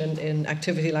participation in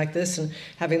activity like this, and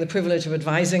having the privilege of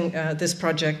advising this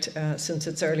project since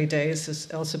its early days has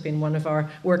also been one of our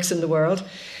works in the world.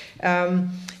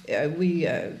 We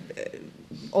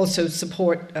also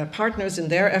support partners in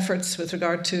their efforts with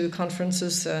regard to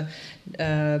conferences.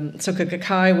 Soka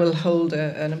Gakkai will hold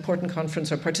an important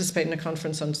conference or participate in a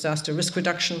conference on disaster risk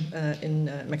reduction in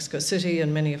Mexico City,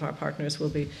 and many of our partners will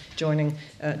be joining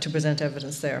to present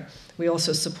evidence there. We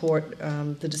also support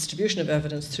the distribution of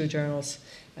evidence through journals.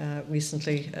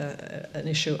 Recently, an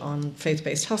issue on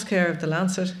faith-based healthcare of The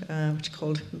Lancet, which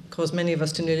caused many of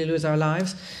us to nearly lose our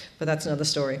lives, but that's another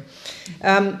story.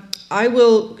 I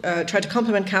will try to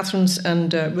complement Catherine's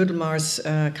and Rudelmar's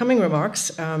coming remarks,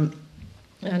 and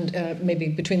maybe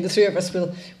between the three of us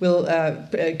we'll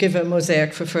give a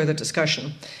mosaic for further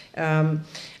discussion.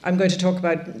 I'm going to talk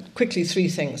about quickly three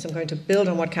things. I'm going to build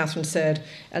on what Catherine said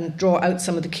and draw out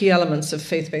some of the key elements of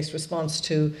faith-based response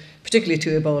to, particularly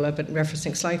to Ebola, but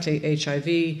referencing slightly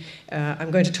HIV.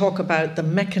 I'm going to talk about the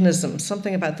mechanisms,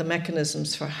 something about the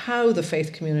mechanisms for how the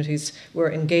faith communities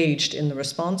were engaged in the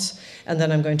response, and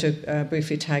then I'm going to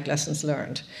briefly tag lessons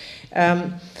learned.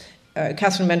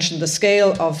 Catherine mentioned the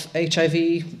scale of HIV,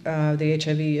 the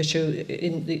HIV issue.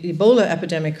 In the Ebola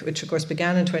epidemic, which of course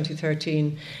began in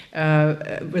 2013,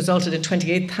 resulted in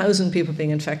 28,000 people being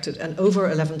infected and over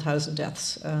 11,000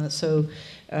 deaths. So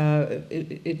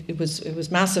it was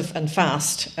massive and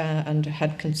fast and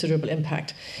had considerable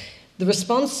impact. The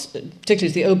response,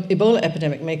 particularly to the Ebola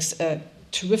epidemic, makes a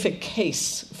terrific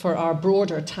case for our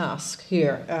broader task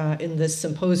here in this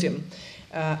symposium.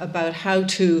 About how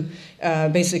to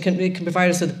basically can provide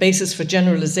us with a basis for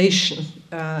generalization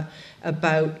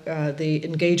about the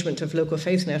engagement of local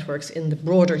faith networks in the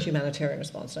broader humanitarian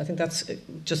response. And I think that's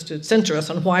just to center us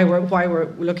on why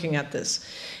we're looking at this.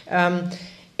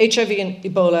 HIV and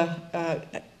Ebola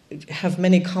have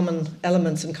many common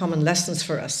elements and common lessons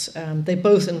for us. They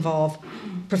both involve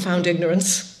profound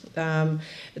ignorance.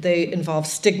 They involve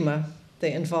stigma.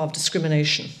 They involve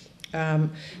discrimination.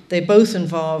 They both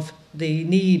involve the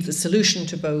need, the solution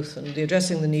to both, and the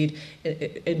addressing the need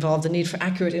involve the need for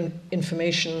accurate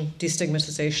information,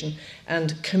 destigmatization,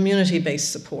 and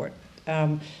community-based support.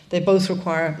 They both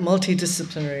require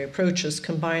multidisciplinary approaches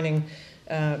combining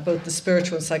both the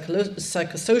spiritual and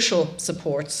psychosocial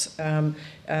supports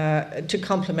to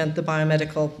complement the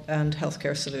biomedical and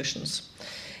healthcare solutions.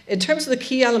 In terms of the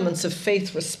key elements of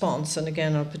faith response, and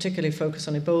again, I'll particularly focus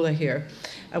on Ebola here,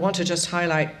 I want to just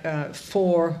highlight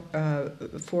four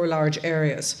large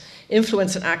areas.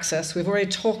 Influence and access. We've already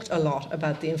talked a lot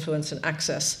about the influence and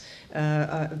access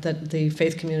that the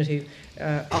faith community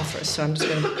offers, so I'm just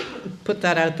going to put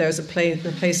that out there as a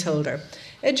placeholder.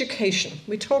 Education.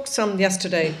 We talked some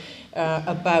yesterday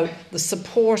about the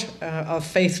support of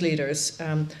faith leaders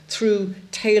through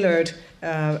tailored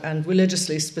and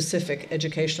religiously specific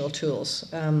educational tools.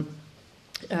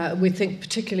 We think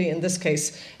particularly in this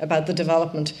case about the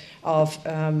development of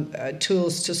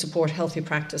tools to support healthy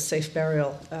practice, safe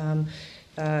burial.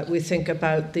 We think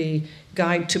about the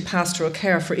Guide to Pastoral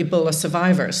Care for Ebola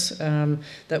Survivors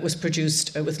that was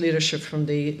produced with leadership from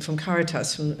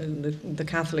Caritas, from the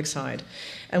Catholic side.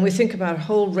 And we think about a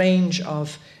whole range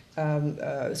of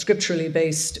scripturally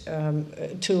based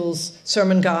tools,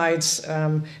 sermon guides,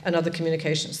 and other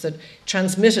communications that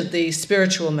transmitted the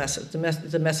spiritual message,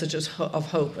 the messages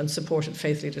of hope, and supported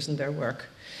faith leaders in their work.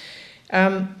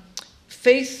 The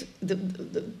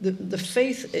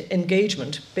faith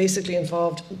engagement basically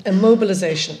involved a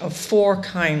mobilization of 4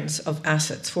 kinds of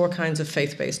assets, 4 kinds of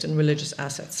faith-based and religious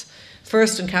assets.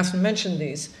 First, and Catherine mentioned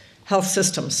these, health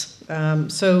systems.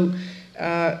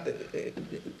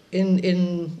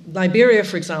 In Liberia,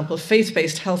 for example,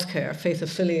 faith-based healthcare,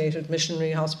 faith-affiliated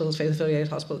missionary hospitals, faith-affiliated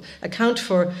hospitals, account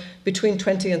for between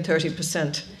 20 and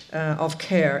 30% of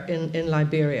care in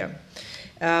Liberia.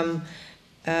 And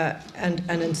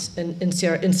in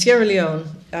Sierra Leone,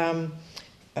 20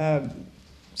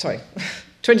 to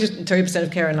 30%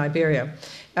 of care in Liberia.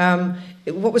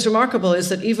 What was remarkable is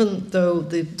that even though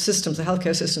the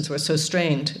healthcare systems were so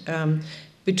strained,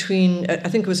 between, I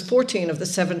think it was 14 of the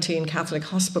 17 Catholic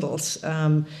hospitals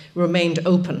remained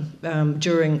open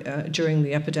during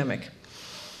the epidemic.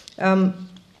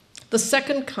 The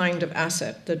second kind of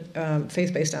asset,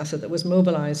 faith-based asset that was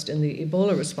mobilized in the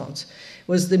Ebola response,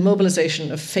 was the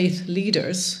mobilization of faith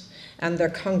leaders and their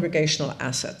congregational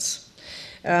assets.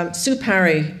 Sue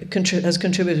Parry has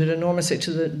contributed enormously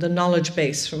to the knowledge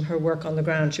base from her work on the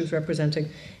ground. She was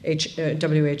representing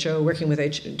WHO, working with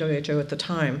WHO at the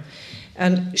time.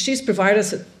 And she's provided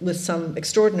us with some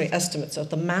extraordinary estimates of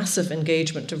the massive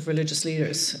engagement of religious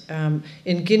leaders.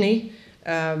 In Guinea,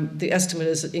 the estimate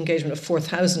is engagement of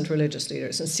 4,000 religious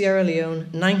leaders. In Sierra Leone,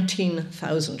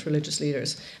 19,000 religious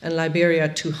leaders. And Liberia,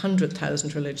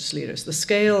 200,000 religious leaders. The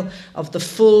scale of the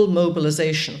full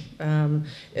mobilization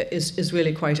is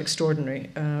really quite extraordinary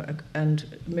and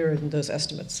mirrored in those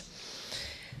estimates.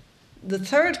 The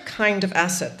third kind of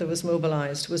asset that was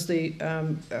mobilized was the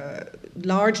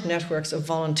large networks of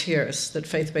volunteers that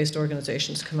faith-based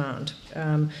organizations command,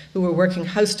 who were working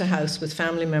house to house with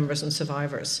family members and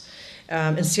survivors.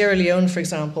 In Sierra Leone, for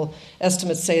example,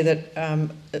 estimates say that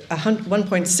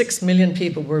 1.6 million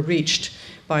people were reached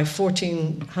by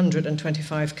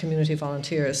 1,425 community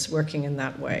volunteers working in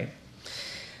that way.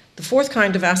 The fourth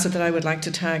kind of asset that I would like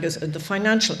to tag is the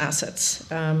financial assets.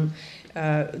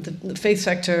 The faith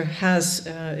sector has,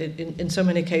 in so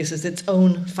many cases, its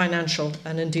own financial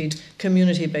and indeed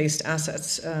community-based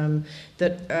assets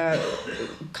that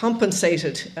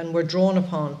compensated and were drawn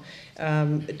upon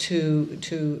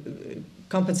to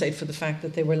compensate for the fact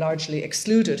that they were largely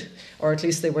excluded, or at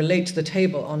least they were late to the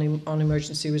table on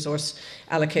emergency resource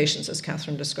allocations, as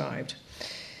Catherine described.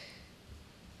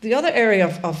 The other area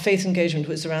of faith engagement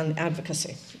was around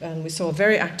advocacy, and we saw a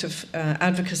very active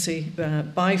advocacy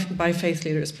by faith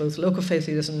leaders, both local faith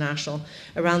leaders and national,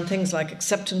 around things like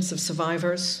acceptance of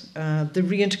survivors, the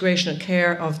reintegration and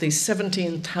care of the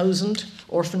 17,000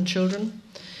 orphan children.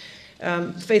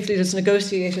 Faith leaders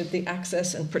negotiated the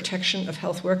access and protection of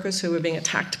health workers who were being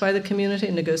attacked by the community,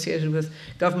 negotiated with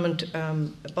government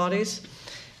bodies.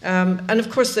 And of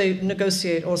course, they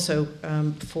negotiate also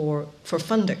for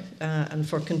funding and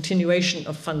for continuation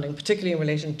of funding, particularly in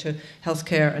relation to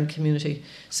healthcare and community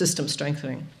system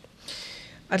strengthening.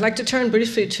 I'd like to turn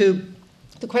briefly to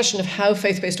the question of how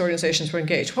faith-based organizations were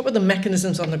engaged. What were the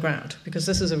mechanisms on the ground? Because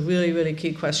this is a really, really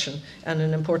key question and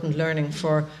an important learning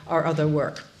for our other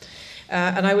work.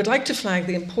 And I would like to flag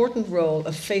the important role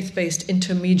of faith-based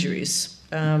intermediaries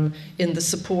in the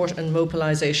support and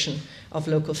mobilization of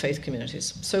local faith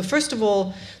communities. So first of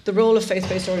all, the role of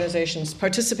faith-based organizations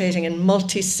participating in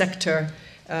multi-sector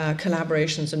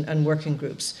collaborations and working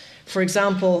groups. For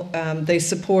example, they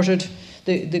supported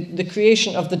the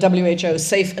creation of the WHO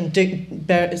Safe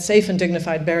and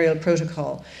Dignified Burial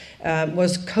Protocol.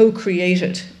 Was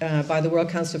co-created by the World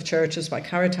Council of Churches, by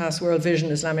Caritas, World Vision,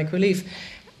 Islamic Relief,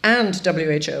 and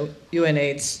WHO,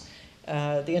 UNAIDS,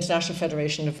 the International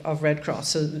Federation of Red Cross.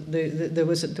 So there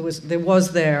was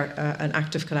an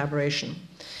active collaboration.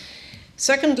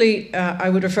 Secondly, I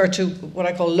would refer to what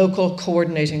I call local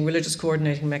coordinating, religious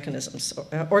coordinating mechanisms.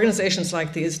 Organizations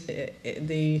like the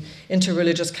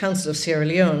Interreligious Council of Sierra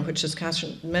Leone, which, as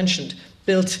Catherine mentioned,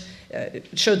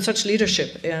 showed such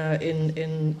leadership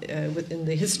in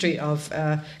the history of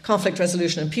conflict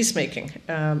resolution and peacemaking,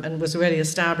 and was already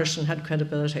established and had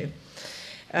credibility.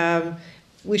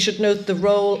 we should note the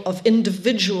role of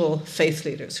individual faith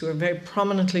leaders who are very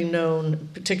prominently known,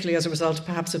 particularly as a result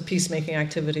perhaps of peacemaking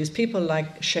activities. People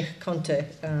like Sheikh Conte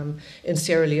in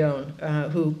Sierra Leone,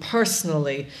 who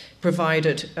personally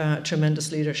provided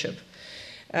tremendous leadership.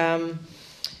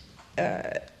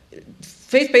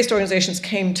 Faith-based organizations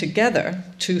came together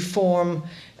to form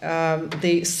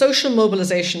the Social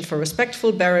Mobilization for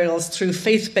Respectful Burials through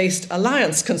Faith-Based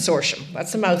Alliance Consortium.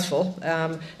 That's a mouthful,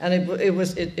 and it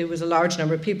was a large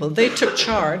number of people. They took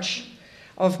charge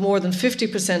of more than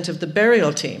 50% of the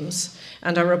burial teams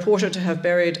and are reported to have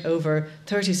buried over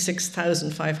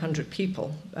 36,500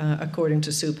 people, according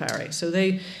to Sue Parry. So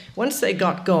once they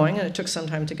got going, and it took some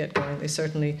time to get going, they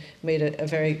certainly made a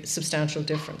very substantial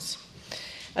difference.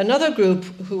 Another group,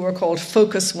 who were called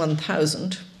Focus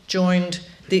 1000, joined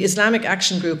the Islamic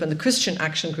Action Group and the Christian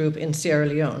Action Group in Sierra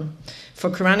Leone for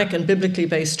Quranic and biblically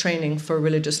based training for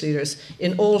religious leaders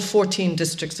in all 14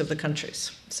 districts of the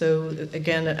countries. So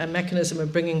again, a mechanism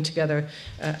of bringing together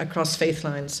across faith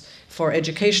lines for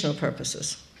educational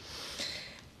purposes.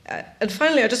 And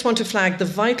finally, I just want to flag the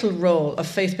vital role of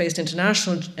faith-based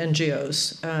international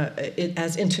NGOs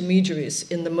as intermediaries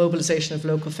in the mobilization of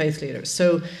local faith leaders.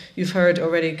 So you've heard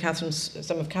already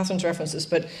some of Catherine's references,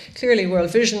 but clearly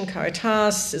World Vision,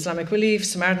 Caritas, Islamic Relief,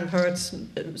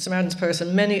 Samaritan's Purse,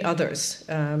 and many others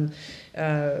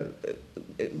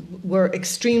were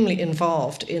extremely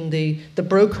involved in the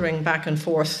brokering back and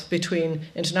forth between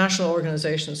international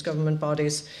organizations, government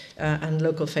bodies, and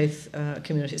local faith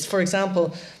communities. For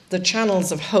example, the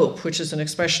Channels of Hope, which is an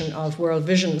expression of World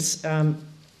Vision's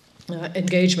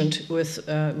engagement with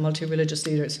multi-religious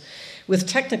leaders, with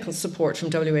technical support from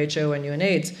WHO and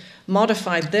UNAIDS,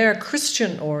 modified their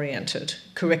Christian-oriented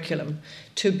curriculum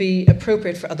to be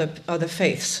appropriate for other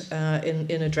faiths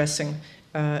in addressing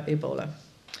Ebola.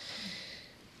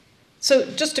 So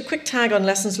just a quick tag on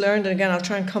lessons learned, and again, I'll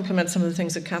try and complement some of the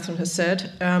things that Catherine has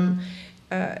said.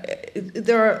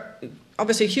 There are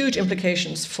obviously huge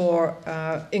implications for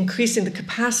increasing the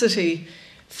capacity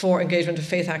for engagement of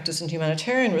faith actors in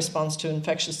humanitarian response to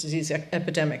infectious disease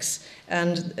epidemics,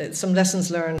 and some lessons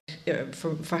learned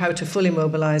for how to fully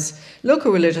mobilize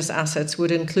local religious assets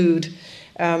would include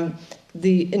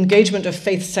the engagement of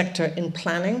faith sector in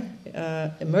planning,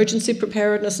 emergency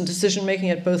preparedness and decision-making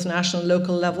at both national and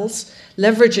local levels,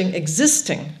 leveraging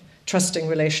existing trusting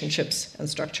relationships and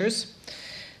structures.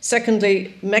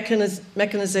 Secondly, mechanisms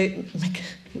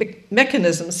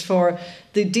for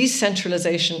the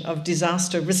decentralization of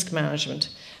disaster risk management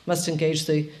must engage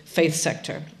the faith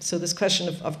sector. So this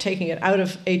question of taking it out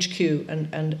of HQ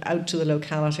and out to the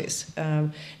localities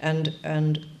and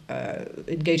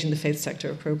engaging the faith sector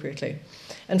appropriately.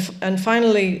 And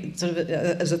finally, sort of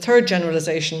as a third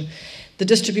generalization, the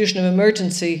distribution of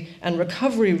emergency and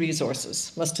recovery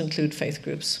resources must include faith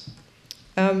groups.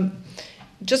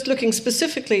 Just looking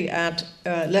specifically at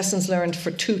lessons learned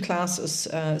for two classes,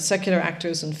 secular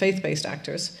actors and faith-based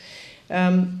actors.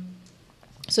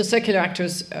 So secular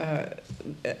actors,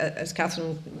 as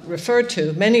Catherine referred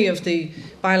to, many of the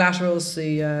bilaterals,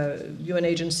 the UN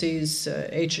agencies,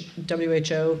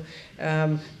 WHO,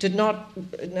 did not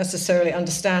necessarily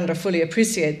understand or fully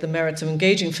appreciate the merits of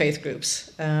engaging faith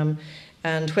groups.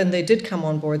 And when they did come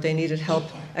on board, they needed help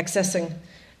accessing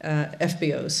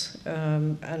FBOs.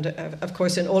 And of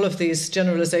course, in all of these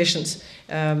generalizations,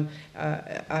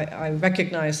 I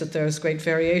recognize that there's great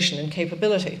variation in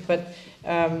capability, but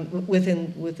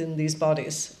within these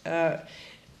bodies.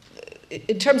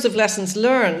 In terms of lessons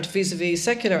learned vis-a-vis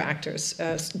secular actors,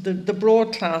 the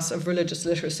broad class of religious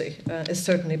literacy is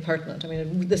certainly pertinent. I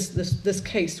mean, this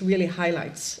case really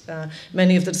highlights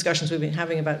many of the discussions we've been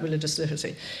having about religious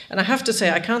literacy. And I have to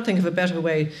say, I can't think of a better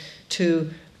way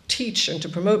to teach and to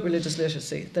promote religious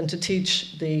literacy than to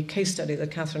teach the case study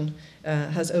that Catherine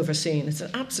has overseen. It's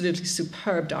an absolutely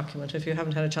superb document. If you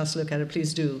haven't had a chance to look at it,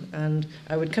 please do. And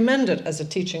I would commend it as a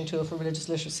teaching tool for religious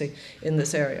literacy in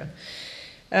this area.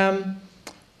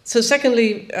 So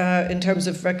secondly, in terms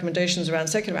of recommendations around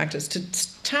secular actors, to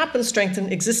tap and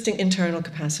strengthen existing internal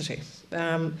capacity.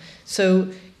 So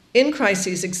in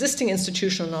crises, existing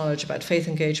institutional knowledge about faith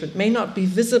engagement may not be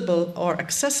visible or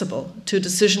accessible to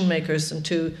decision makers and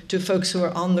to folks who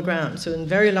are on the ground. So in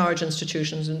very large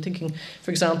institutions, and thinking,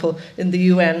 for example, in the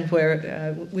UN,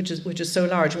 which is so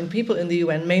large, when people in the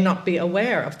UN may not be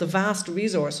aware of the vast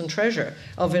resource and treasure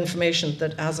of information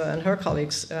that Asa and her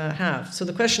colleagues have. So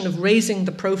the question of raising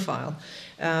the profile,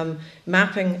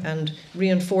 mapping and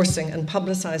reinforcing and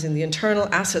publicizing the internal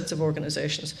assets of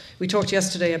organizations. We talked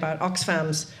yesterday about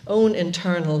Oxfam's own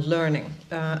internal learning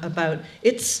about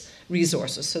its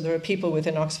resources. So there are people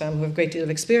within Oxfam who have a great deal of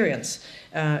experience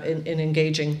in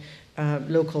engaging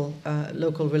local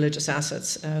religious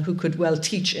assets who could well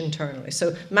teach internally.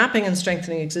 So mapping and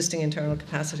strengthening existing internal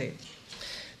capacity.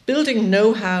 Building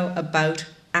know-how about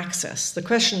access, the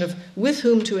question of with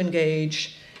whom to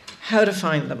engage, how to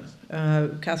find them.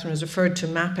 Catherine has referred to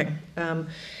mapping.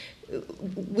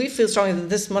 We feel strongly that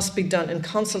this must be done in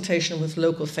consultation with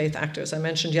local faith actors. I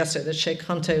mentioned yesterday that Sheikh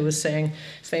Conte was saying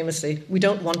famously, we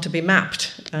don't want to be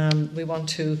mapped. We want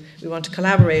to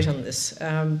collaborate on this.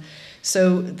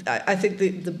 So I think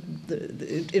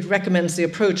it recommends the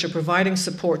approach of providing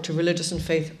support to religious and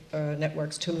faith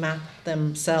networks to map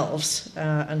themselves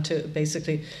and to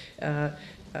basically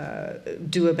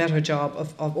do a better job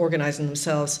of organizing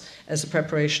themselves as a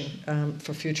preparation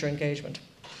for future engagement.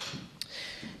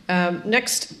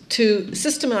 Next, to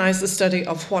systemize the study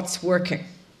of what's working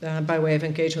by way of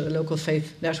engagement with local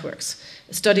faith networks,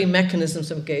 study mechanisms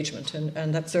of engagement,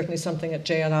 and that's certainly something at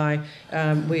JLI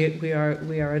we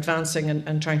are advancing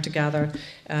and trying to gather,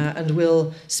 and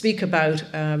we'll speak about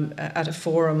at a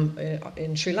forum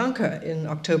in Sri Lanka in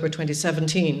October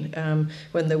 2017,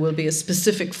 when there will be a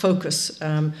specific focus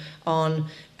on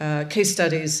case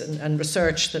studies and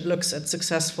research that looks at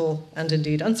successful and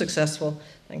indeed unsuccessful,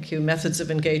 methods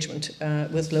of engagement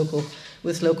with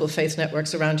local faith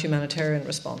networks around humanitarian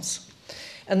response.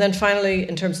 And then finally,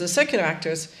 in terms of the secular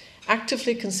actors,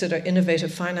 actively consider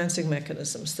innovative financing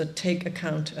mechanisms that take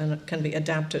account and can be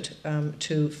adapted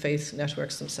to faith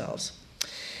networks themselves.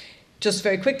 Just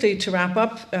very quickly to wrap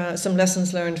up, some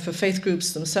lessons learned for faith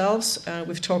groups themselves.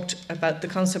 We've talked about the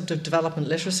concept of development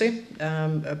literacy,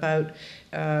 about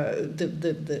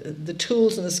the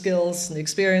tools and the skills and the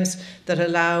experience that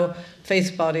allow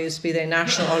faith bodies, be they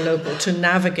national or local, to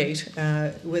navigate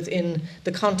within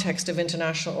the context of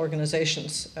international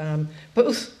organizations,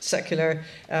 both secular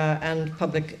and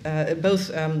public, both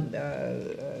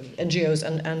NGOs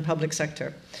and public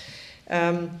sector.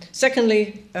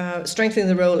 Secondly, strengthening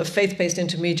the role of faith-based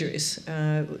intermediaries.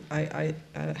 I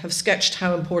have sketched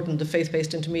how important the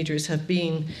faith-based intermediaries have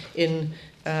been in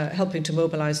helping to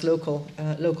mobilize local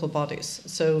bodies.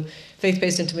 So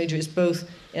faith-based intermediaries, both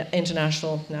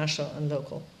international, national, and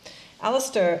local.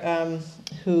 Alistair,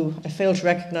 who I failed to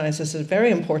recognize as a very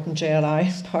important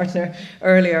JLI partner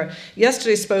earlier,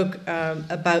 yesterday spoke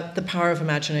about the power of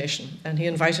imagination, and he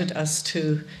invited us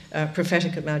to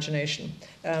prophetic imagination.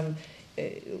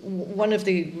 One of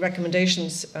the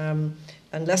recommendations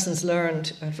and lessons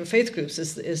learned for faith groups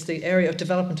is the area of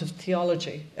development of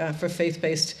theology for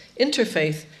faith-based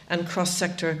interfaith and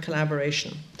cross-sector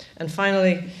collaboration. And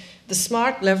finally, the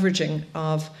smart leveraging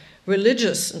of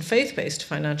religious and faith-based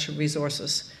financial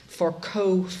resources for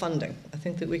co-funding. I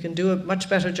think that we can do a much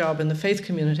better job in the faith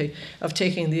community of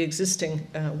taking the existing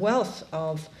wealth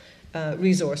of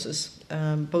resources,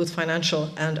 both financial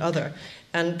and other,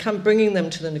 and bringing them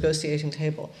to the negotiating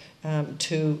table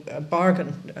to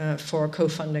bargain for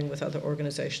co-funding with other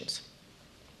organizations.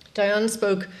 Diane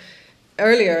spoke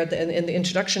earlier in the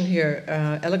introduction here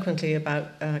eloquently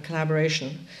about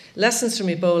collaboration. Lessons from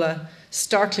Ebola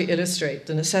starkly illustrate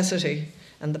the necessity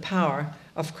and the power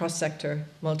of cross-sector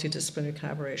multidisciplinary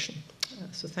collaboration.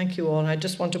 So thank you all. And I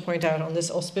just want to point out on this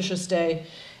auspicious day,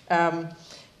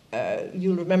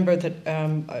 you'll remember that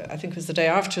I think it was the day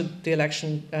after the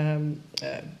election,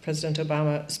 President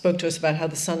Obama spoke to us about how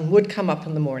the sun would come up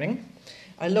in the morning.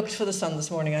 I looked for the sun this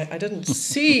morning. I didn't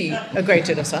see a great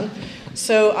deal of sun.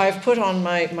 So I've put on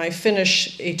my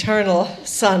Finnish Eternal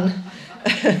Sun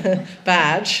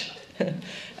badge.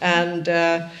 And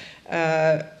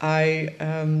I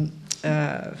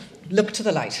look to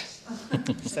the light.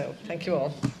 So thank you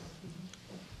all.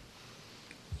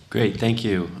 Great, thank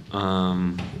you.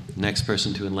 Next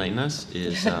person to enlighten us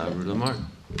is Ruud Lamar.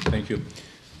 Thank you.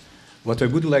 What I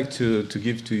would like to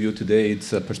give to you today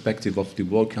is a perspective of the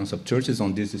World Council of Churches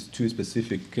on these two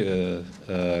specific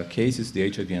cases, the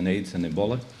HIV and AIDS and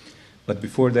Ebola. But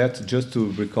before that, just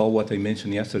to recall what I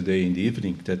mentioned yesterday in the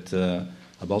evening, that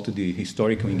about the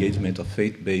historical engagement of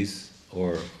faith-based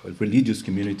or religious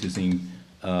communities in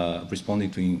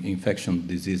responding to infection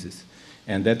diseases.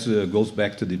 And that goes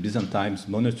back to the Byzantine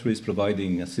monasteries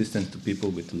providing assistance to people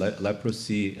with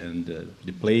leprosy and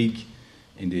the plague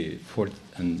in the 4th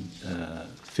and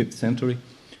 5th century,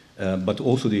 but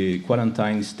also the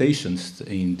quarantine stations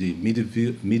in the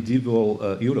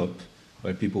medieval Europe,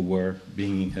 where people were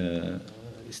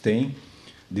staying,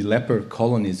 the leper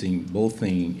colonies in both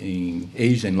in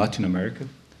Asia and Latin America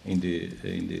in the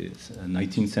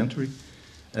 19th century,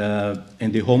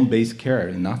 and the home-based care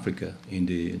in Africa in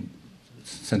the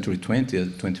century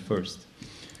 20th, 21st.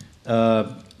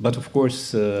 But of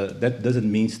course, that doesn't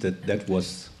mean that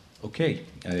was okay.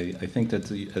 I think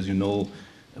that, as you know,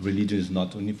 religion is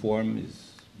not uniform,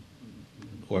 is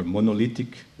or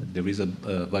monolithic. There is a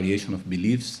variation of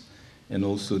beliefs and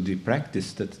also the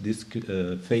practice that this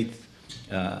faith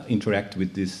interact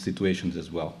with these situations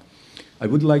as well. I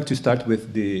would like to start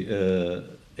with the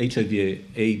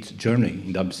HIV/AIDS journey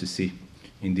in WCC.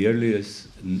 In the earliest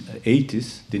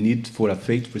 80s, the need for a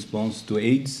faith response to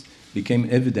AIDS became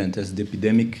evident as the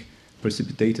epidemic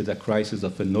precipitated a crisis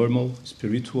of enormous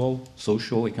spiritual,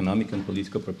 social, economic, and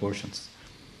political proportions.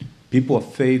 People of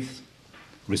faith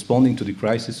responding to the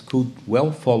crisis could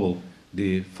well follow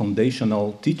the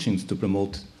foundational teachings to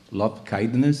promote love,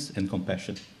 kindness, and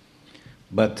compassion.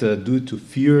 But due to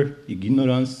fear,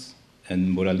 ignorance,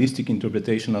 and moralistic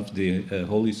interpretation of the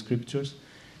Holy Scriptures,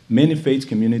 many faith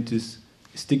communities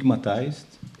stigmatized,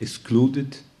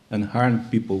 excluded, and harmed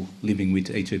people living with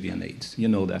HIV and AIDS. You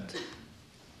know that.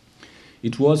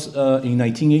 It was in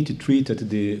 1983 that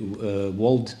the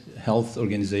World Health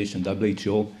Organization,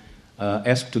 WHO,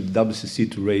 asked the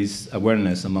WCC to raise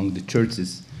awareness among the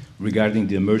churches regarding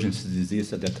the emergency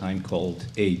disease at that time called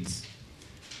AIDS.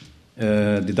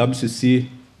 The WCC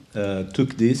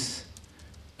took this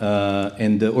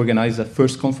and organized a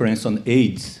first conference on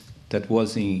AIDS that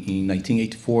was in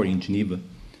 1984 in Geneva.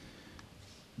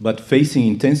 But facing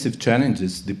intensive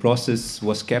challenges, the process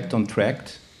was kept on track,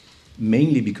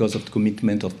 mainly because of the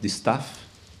commitment of the staff,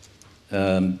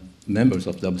 members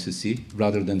of WCC,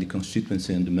 rather than the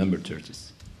constituency and the member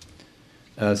churches.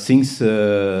 Since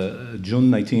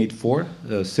June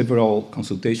 1984, several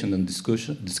consultations and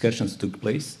discussions took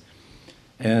place,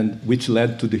 and which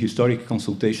led to the historic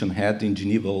consultation held in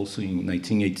Geneva also in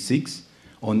 1986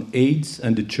 on AIDS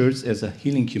and the church as a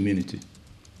healing community.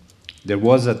 There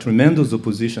was a tremendous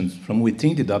opposition from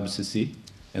within the WCC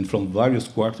and from various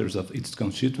quarters of its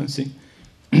constituency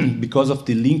because of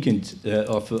the linkage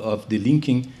of the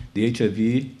linking the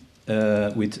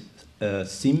HIV with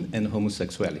SIM and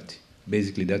homosexuality.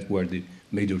 Basically, that were the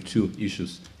major two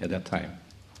issues at that time.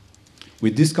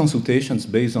 With these consultations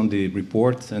based on the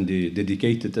report and the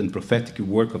dedicated and prophetic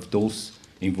work of those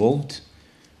involved,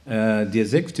 the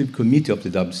executive committee of the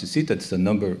WCC, that's a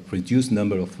reduced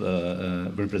number of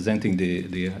representing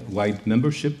the wide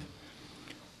membership,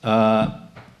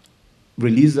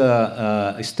 released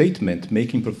a statement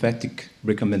making prophetic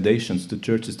recommendations to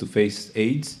churches to face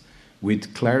AIDS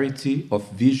with clarity of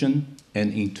vision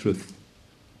and in truth.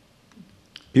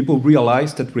 People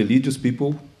realized that religious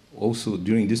people also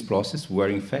during this process were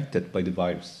infected by the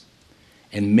virus,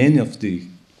 and many of the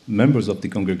members of the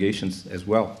congregations as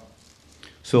well.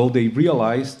 So they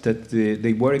realized that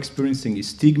they were experiencing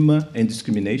stigma and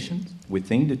discrimination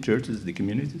within the churches, the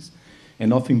communities,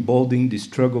 and of emboldening the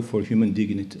struggle for human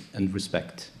dignity and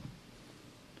respect.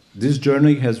 This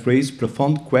journey has raised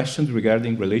profound questions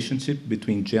regarding relationship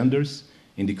between genders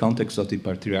in the context of the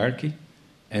patriarchy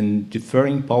and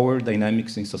differing power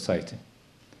dynamics in society.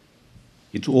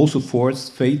 It also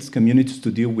forced faith communities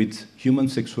to deal with human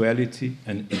sexuality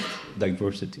and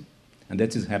diversity, and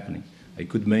that is happening. I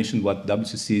could mention what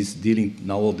WCC is dealing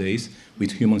nowadays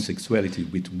with human sexuality,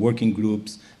 with working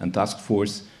groups and task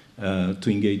force to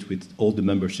engage with all the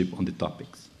membership on the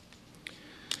topics.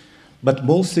 But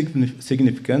most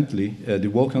significantly, the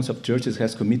World Council of Churches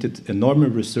has committed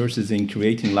enormous resources in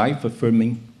creating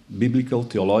life-affirming biblical,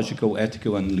 theological,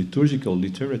 ethical, and liturgical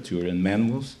literature and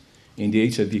manuals in the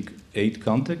HIV/AIDS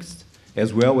context,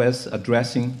 as well as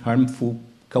addressing harmful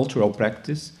cultural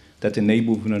practice that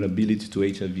enable vulnerability to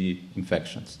HIV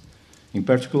infections. In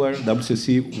particular,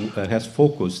 WCC has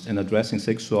focused on addressing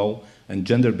sexual and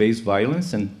gender-based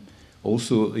violence and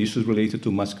also issues related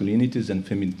to masculinities and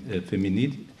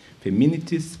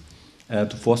feminities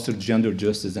to foster gender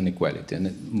justice and equality.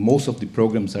 And most of the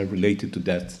programs are related to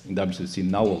that in WCC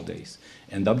nowadays.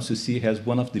 And WCC has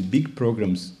one of the big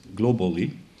programs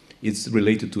globally. It's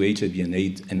related to HIV and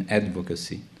AIDS and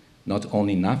advocacy, not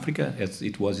only in Africa, as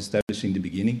it was established in the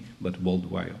beginning, but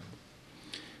worldwide.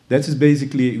 That is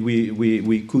basically,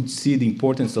 we could see the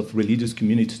importance of religious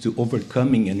communities to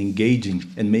overcoming and engaging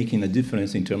and making a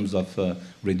difference in terms of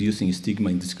reducing stigma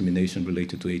and discrimination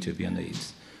related to HIV and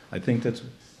AIDS. I think that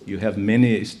you have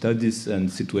many studies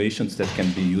and situations that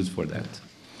can be used for that.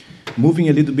 Moving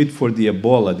a little bit for the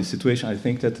Ebola, the situation, I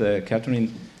think that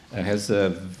Catherine has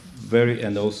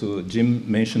and also Jim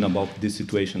mentioned about this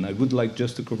situation. I would like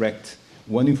just to correct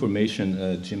one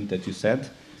information, Jim, that you said.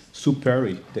 Sue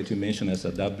Perry, that you mentioned as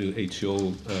a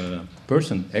WHO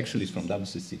person, actually is from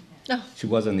WCC. Oh. She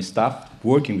was on the staff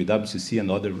working with WCC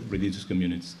and other religious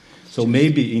communities. So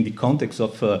maybe in the context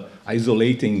of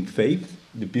isolating faith,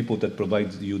 the people that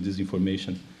provide you this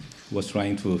information was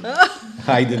trying to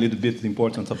hide a little bit the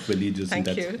importance of religious in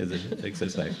that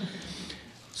exercise.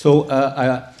 So,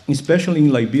 especially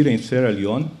in Liberia and Sierra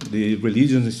Leone, the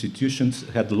religious institutions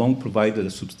had long provided a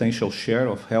substantial share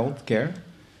of health care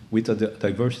with a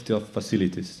diversity of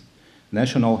facilities.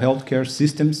 National healthcare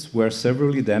systems were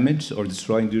severely damaged or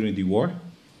destroyed during the war,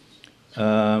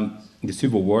 the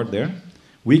civil war there.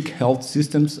 Weak health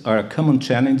systems are common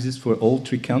challenges for all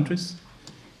three countries.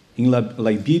 In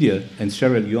Liberia and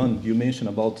Sierra Leone, you mentioned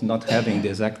about not having the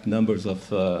exact numbers of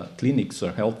clinics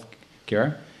or health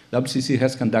care. WCC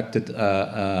has conducted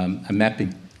a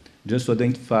mapping just to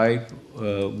identify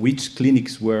which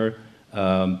clinics were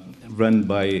run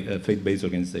by faith-based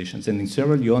organizations. And in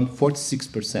Sierra Leone,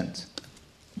 46%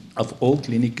 of all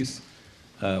clinics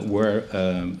were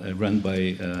run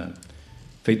by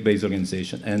faith-based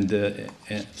organizations. In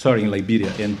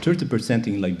Liberia, and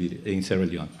 30% in Sierra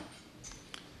Leone.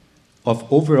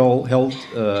 Of overall health,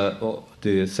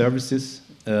 the services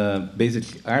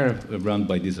basically are run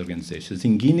by these organizations.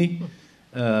 In Guinea,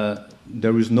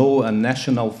 there is no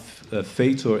national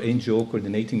faith or NGO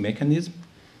coordinating mechanism,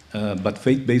 but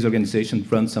faith-based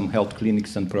organizations run some health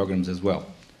clinics and programs as well.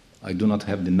 I do not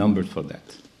have the numbers for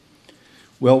that.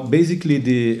 Well, basically,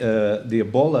 the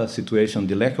Ebola situation,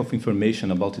 the lack of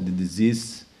information about the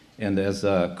disease, and as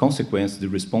a consequence, the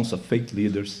response of faith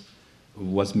leaders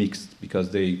was mixed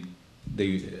because they,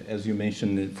 as you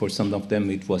mentioned, for some of them,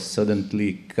 it was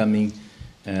suddenly coming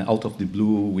out of the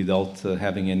blue without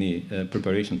having any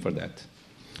preparation for that.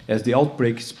 As the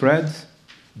outbreak spread,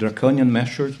 draconian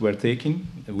measures were taken,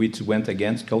 which went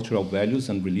against cultural values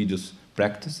and religious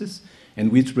practices, and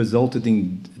which resulted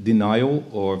in denial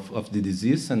of the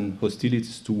disease and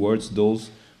hostilities towards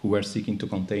those who were seeking to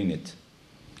contain it.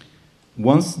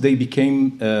 Once they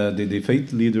became, the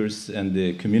faith leaders and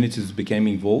the communities became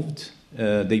involved,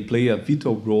 they play a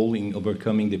vital role in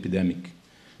overcoming the epidemic.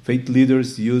 Faith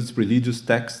leaders used religious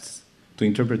texts to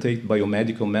interpret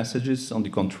biomedical messages on the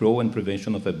control and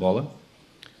prevention of Ebola.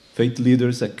 Faith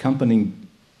leaders accompanying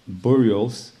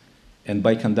burials, and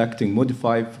by conducting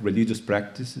modified religious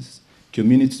practices,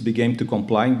 communities began to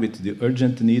comply with the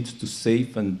urgent need to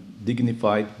safe and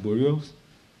dignified burials.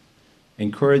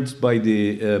 Encouraged by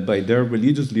their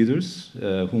religious leaders,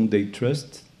 whom they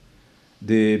trust,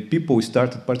 the people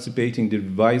started participating in the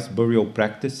revised burial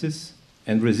practices,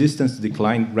 and resistance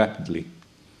declined rapidly.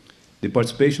 The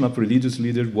participation of religious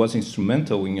leaders was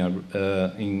instrumental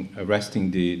in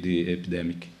arresting the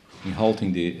epidemic, in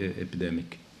halting the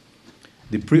epidemic.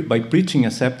 By preaching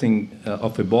accepting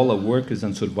of Ebola workers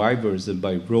and survivors, and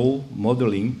by role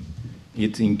modeling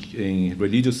it in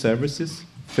religious services,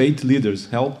 faith leaders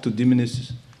helped to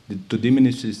diminish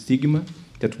the stigma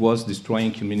that was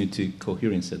destroying community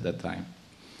coherence at that time.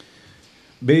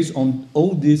 Based on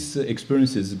all these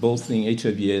experiences, both in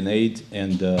HIV and AIDS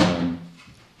and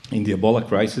in the Ebola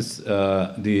crisis,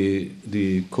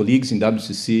 the colleagues in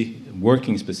WCC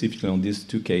working specifically on these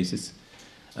two cases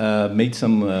made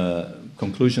some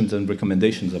conclusions and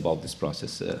recommendations about this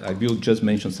process. I will just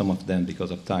mention some of them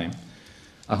because of time.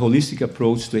 A holistic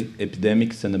approach to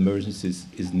epidemics and emergencies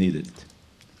is needed.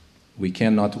 We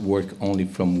cannot work only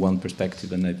from one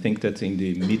perspective, and I think that in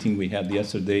the meeting we had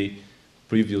yesterday,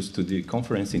 previous to the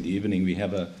conference in the evening, we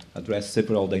have addressed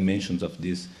several dimensions of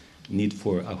this need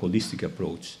for a holistic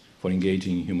approach for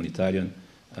engaging in humanitarian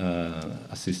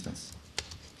assistance.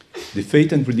 The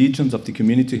faith and religions of the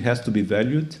community has to be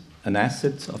valued, an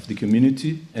asset of the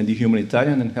community, and the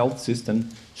humanitarian and health system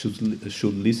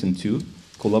should listen to,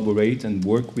 collaborate, and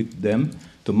work with them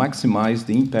to maximize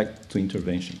the impact to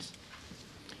interventions.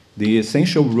 The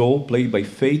essential role played by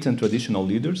faith and traditional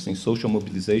leaders in social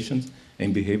mobilizations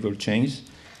and behavior change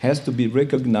has to be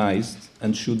recognized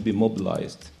and should be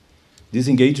mobilized. This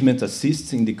engagement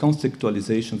assists in the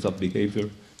contextualizations of behavior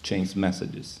change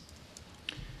messages.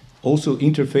 Also,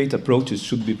 interfaith approaches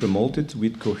should be promoted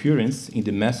with coherence in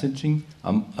the messaging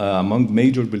among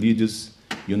major religions,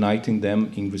 uniting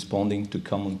them in responding to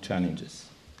common challenges.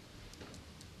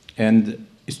 And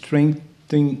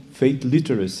strengthening faith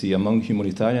literacy among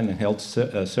humanitarian and health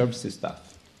services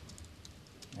staff.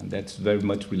 And that's very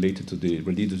much related to the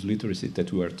religious literacy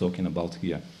that we are talking about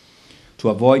here. To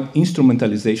avoid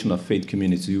instrumentalization of faith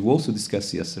communities, we also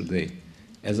discussed yesterday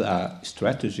as a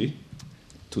strategy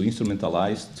to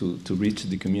instrumentalize, to reach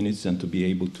the communities and to be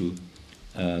able to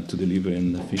deliver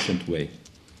in an efficient way.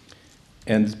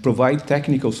 And provide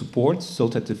technical support so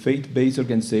that the faith-based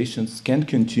organizations can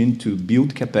continue to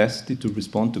build capacity to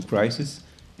respond to crisis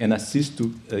and assist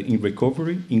in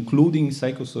recovery, including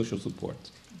psychosocial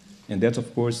support. And that,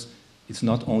 of course, it's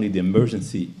not only the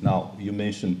emergency now. You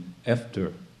mentioned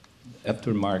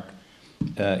aftermark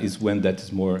is when that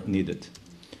is more needed.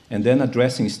 And then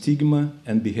addressing stigma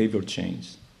and behavior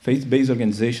change. faith-based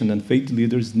organizations and faith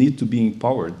leaders need to be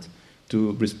empowered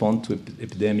to respond to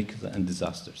epidemics and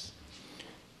disasters.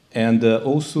 And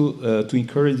also to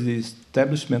encourage the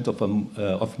establishment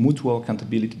of mutual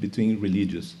accountability between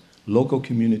religious, local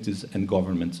communities, and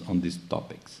governments on these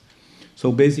topics.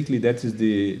 So basically, that is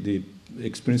the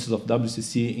experiences of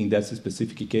WCC in that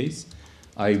specific case.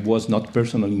 I was not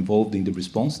personally involved in the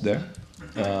response there,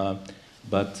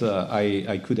 but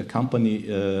I could accompany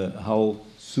how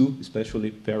Sue,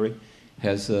 especially Perry,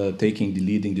 has taken the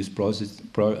lead in this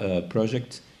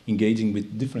project, engaging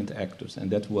with different actors, and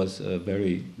that was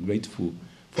very grateful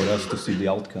for us to see the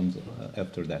outcomes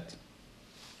after that.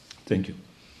 Thank you.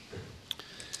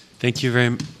 Thank you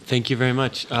very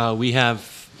much. We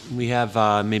have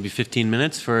maybe 15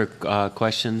 minutes for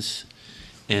questions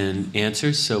and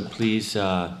answers. So please,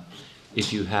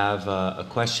 if you have a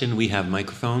question, we have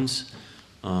microphones.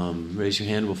 Raise your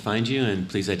hand, we'll find you, and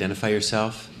please identify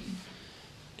yourself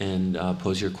and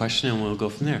pose your question, and we'll go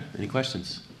from there. Any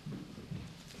questions?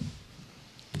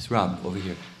 It's Rob, over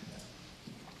here.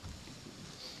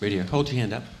 Right here. Hold your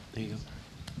hand up. There you go.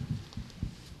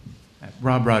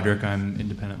 Rob Roderick. I'm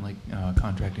independently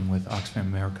contracting with Oxfam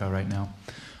America right now.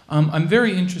 I'm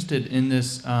very interested in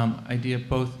this idea.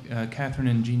 Both Catherine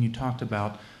and Jean, you talked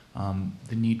about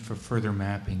the need for further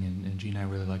mapping, and Jean, I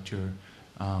really liked your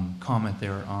comment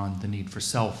there on the need for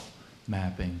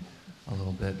self-mapping a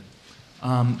little bit.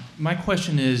 My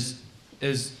question is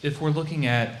if we're looking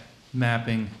at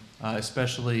mapping,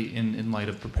 especially in light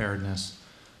of preparedness,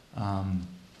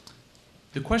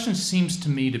 the question seems to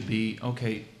me to be,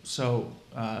 okay, so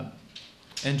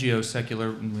NGOs, secular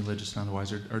and religious and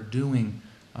otherwise, are doing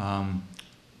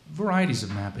varieties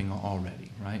of mapping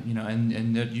already, right? You know,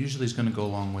 and that usually is going to go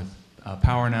along with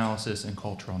power analysis and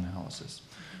cultural analysis,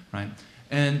 right?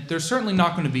 And they're certainly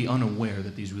not going to be unaware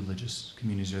that these religious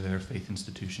communities are there, faith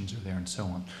institutions are there, and so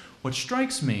on. What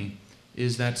strikes me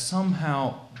is that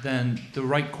somehow then the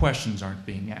right questions aren't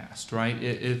being asked, right?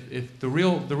 If the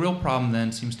real problem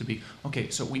then seems to be, okay,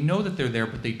 so we know that they're there,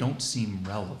 but they don't seem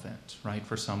relevant, right?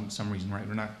 For some reason, right?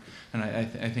 We're not, and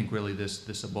I think really this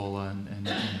Ebola and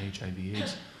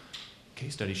HIV/AIDS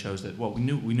case study shows that, well, we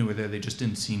knew were there, they just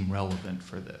didn't seem relevant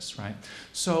for this, right?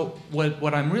 So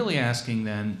what I'm really asking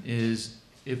then is,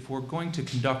 if we're going to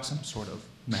conduct some sort of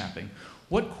mapping,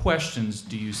 what questions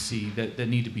do you see that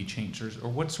need to be changed, or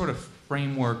what sort of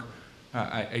framework,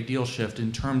 ideal shift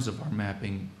in terms of our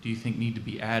mapping do you think need to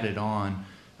be added on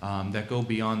that go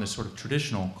beyond the sort of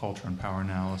traditional culture and power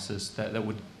analysis that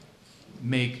would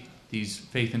make these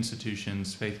faith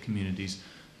institutions, faith communities,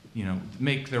 you know,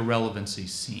 make their relevancy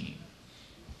seen?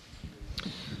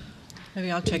 Maybe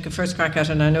I'll take a first crack at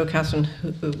it, and I know Catherine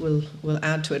will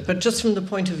add to it. But just from the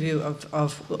point of view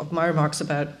of my remarks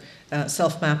about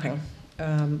self-mapping,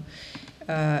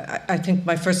 I think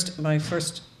my first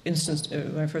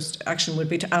action would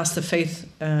be to ask the faith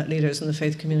leaders and the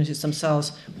faith communities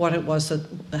themselves what it was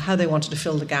how they wanted to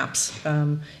fill the gaps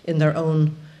in their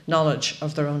own knowledge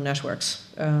of their own networks.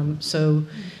 So,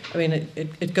 I mean,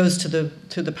 it goes to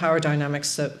the power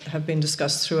dynamics that have been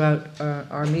discussed throughout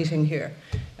our meeting here,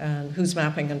 and who's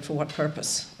mapping and for what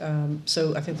purpose.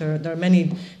 So I think there are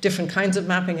many different kinds of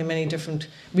mapping and many different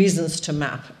reasons to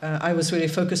map. I was really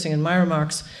focusing in my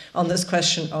remarks on this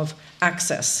question of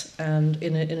access, and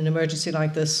in an emergency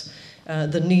like this,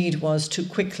 the need was to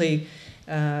quickly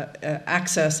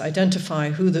access, identify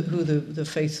who the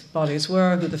faith bodies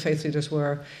were, who the faith leaders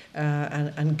were,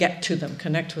 and get to them,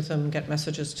 connect with them, get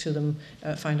messages to them,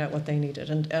 find out what they needed.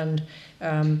 And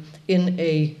in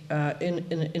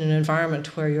an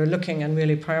environment where you're looking and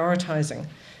really prioritizing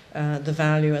the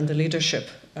value and the leadership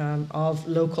of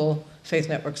local faith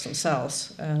networks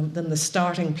themselves, then the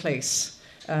starting place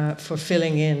for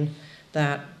filling in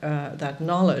that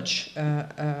knowledge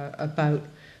about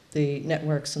the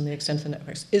networks and the extent of the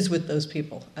networks is with those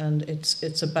people, and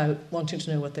it's about wanting to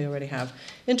know what they already have.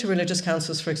 Interreligious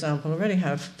councils, for example, already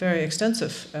have very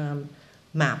extensive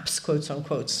maps, quotes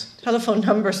unquotes, telephone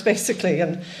numbers basically,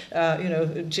 and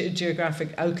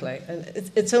geographic outlay.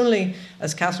 And it's only,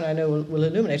 as Catherine I know will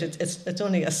illuminate, it's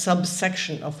only a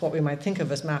subsection of what we might think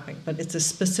of as mapping, but it's a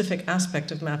specific aspect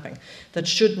of mapping that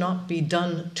should not be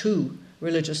done to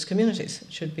religious communities.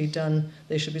 It should be done,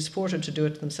 they should be supported to do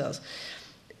it themselves.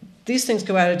 These things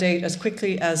go out of date as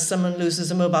quickly as someone loses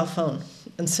a mobile phone.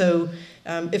 And so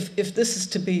If this is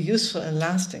to be useful and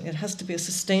lasting, it has to be a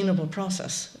sustainable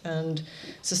process. And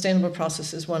sustainable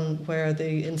process is one where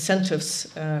the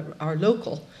incentives are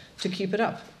local to keep it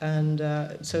up. And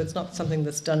so it's not something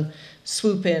that's done,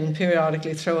 swoop in,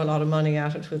 periodically throw a lot of money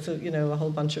at it with a whole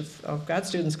bunch of grad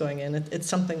students going in. It's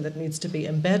something that needs to be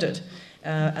embedded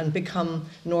and become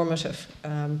normative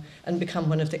and become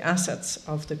one of the assets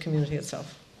of the community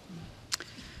itself.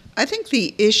 I think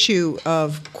the issue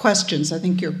of questions, I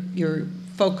think your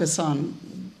focus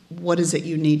on what is it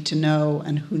you need to know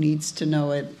and who needs to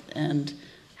know it and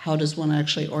how does one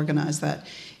actually organize that.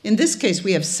 In this case,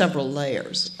 we have several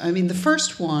layers. I mean, the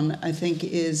first one, I think,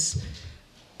 is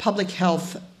public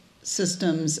health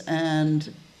systems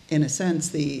and, in a sense,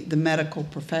 the medical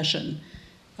profession.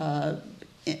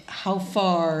 How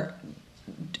far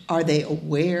are they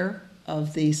aware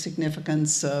of the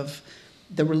significance of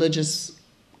the religious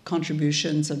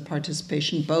contributions and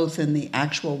participation, both in the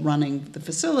actual running of the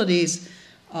facilities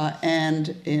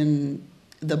and in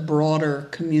the broader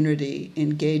community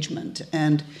engagement?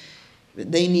 And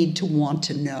they need to want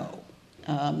to know.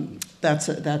 That's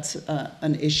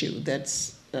an issue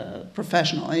that's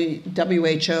professional.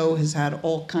 WHO has had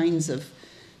all kinds of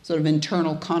sort of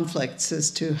internal conflicts as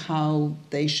to how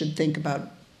they should think about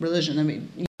religion. I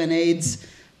mean, UNAIDS,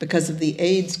 because of the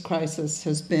AIDS crisis,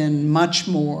 has been much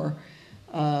more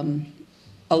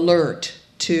alert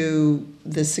to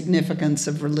the significance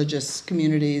of religious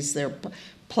communities.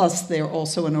 Plus, they're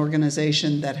also an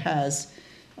organization that has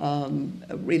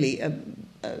really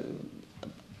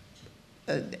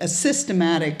a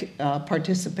systematic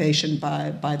participation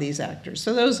by these actors.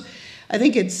 So those, I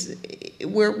think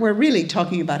we're really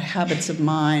talking about habits of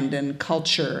mind and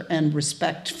culture and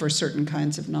respect for certain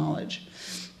kinds of knowledge.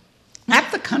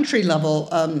 At the country level,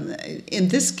 in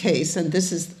this case, and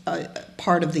this is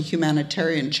part of the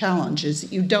humanitarian challenge,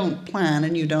 is you don't plan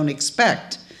and you don't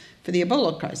expect for the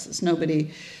Ebola crisis.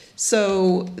 Nobody.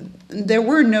 So there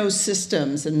were no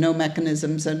systems and no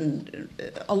mechanisms, and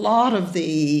a lot of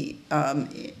the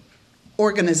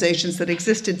organizations that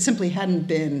existed simply hadn't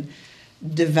been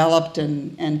developed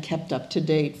and kept up to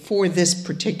date for this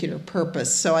particular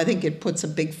purpose. So I think it puts a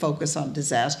big focus on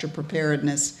disaster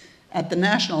preparedness at the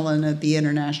national and at the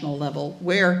international level,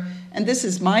 where, and this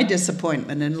is my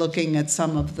disappointment in looking at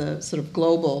some of the sort of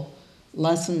global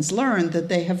lessons learned, that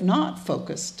they have not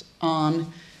focused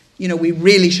on, we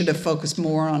really should have focused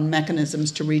more on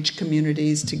mechanisms to reach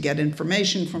communities, to get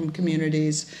information from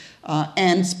communities,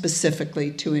 and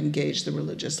specifically to engage the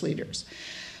religious leaders.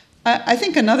 I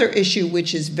think another issue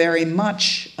which is very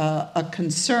much a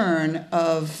concern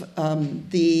of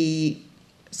the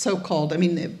so-called,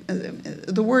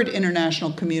 the word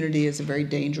international community is a very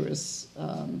dangerous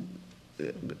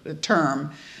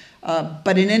term,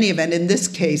 but in any event, in this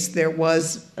case, there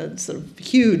was a sort of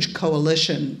huge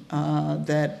coalition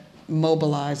that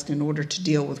mobilized in order to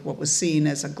deal with what was seen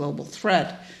as a global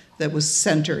threat that was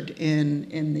centered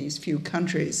in these few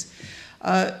countries.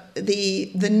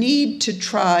 The need to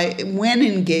try, when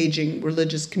engaging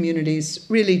religious communities,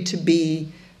 really to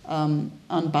be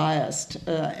unbiased.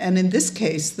 And in this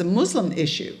case, the Muslim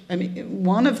issue,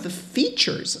 one of the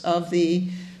features of the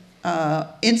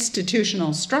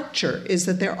institutional structure is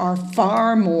that there are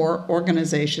far more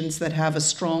organizations that have a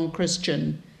strong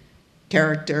Christian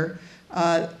character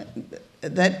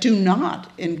that do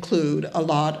not include a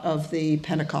lot of the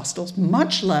Pentecostals,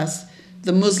 much less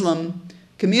the Muslim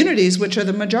communities, which are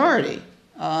the majority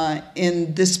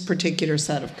in this particular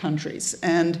set of countries.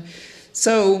 And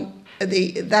so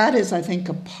that is, I think,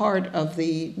 a part of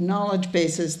the knowledge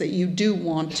bases that you do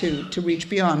want to reach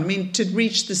beyond. To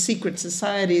reach the secret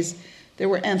societies, there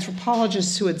were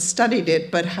anthropologists who had studied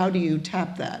it, but how do you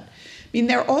tap that?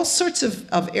 There are all sorts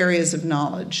of areas of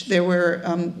knowledge. There were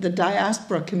the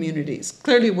diaspora communities.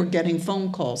 Clearly were getting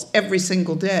phone calls every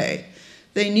single day.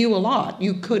 They knew a lot.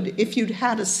 You could, if you'd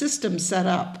had a system set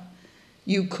up,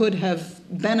 you could have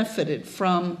benefited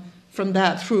from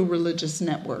that through religious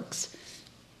networks.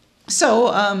 So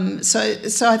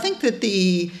I think that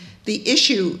the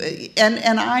issue,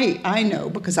 and I know,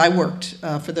 because I worked,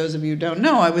 for those of you who don't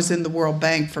know, I was in the World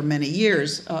Bank for many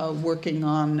years working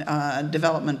on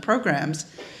development programs.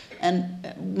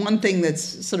 And one thing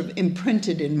that's sort of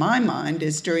imprinted in my mind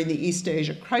is during the East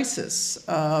Asia crisis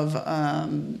of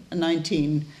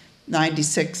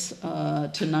 1996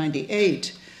 to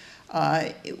 98,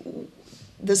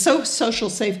 the social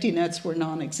safety nets were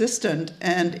non-existent,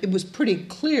 and it was pretty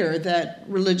clear that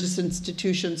religious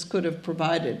institutions could have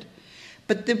provided.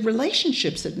 but the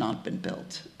relationships had not been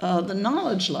built. The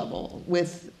knowledge level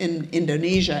in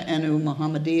Indonesia, NU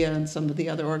Muhammadiyah, and some of the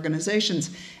other organizations.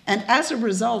 And as a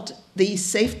result, the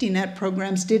safety net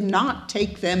programs did not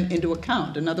take them into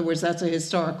account. In other words, that's a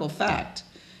historical fact,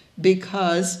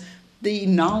 because the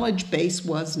knowledge base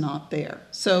was not there.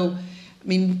 So, I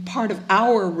mean, part of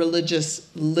our religious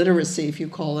literacy, if you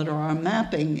call it, or our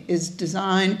mapping, is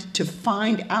designed to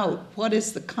find out what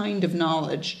is the kind of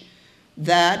knowledge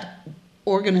that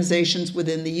organizations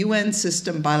within the UN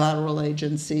system, bilateral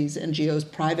agencies,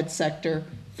 NGOs, private sector,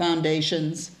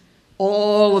 foundations,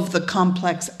 all of the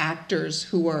complex actors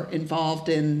who are involved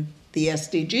in the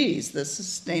SDGs, the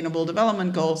Sustainable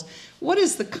Development Goals, what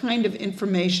is the kind of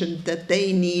information that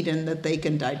they need and that they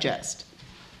can digest?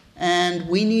 And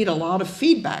we need a lot of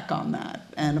feedback on that.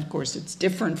 And of course, it's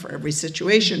different for every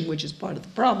situation, which is part of the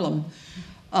problem.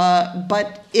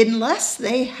 But unless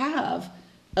they have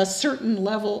a certain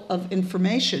level of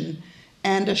information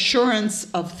and assurance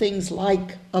of things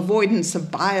like avoidance of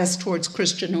bias towards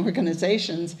Christian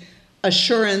organizations,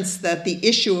 assurance that the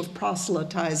issue of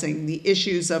proselytizing, the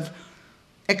issues of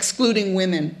excluding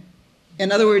women,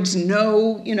 in other words,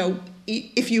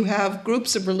 if you have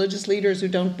groups of religious leaders who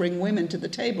don't bring women to the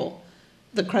table,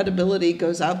 the credibility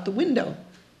goes out the window.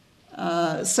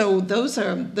 So those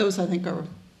I think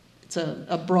it's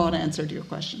a broad answer to your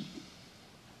question.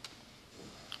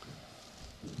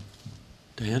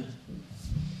 Diane?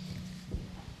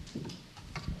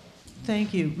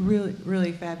 Thank you. Really,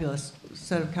 really fabulous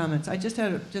set of comments. I just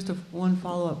had one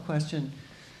follow-up question.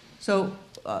 So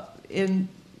in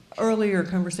earlier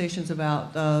conversations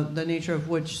about the nature of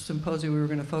which symposium we were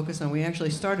going to focus on, we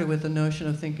actually started with the notion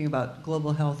of thinking about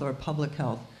global health or public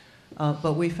health.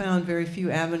 But we found very few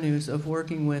avenues of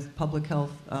working with public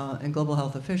health and global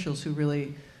health officials who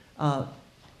really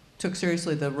took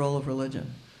seriously the role of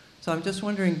religion. So I'm just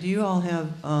wondering, do you all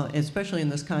have, especially in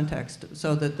this context,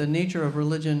 so that the nature of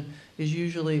religion is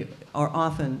usually or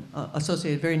often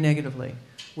associated very negatively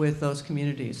with those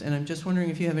communities? And I'm just wondering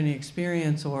if you have any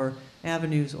experience or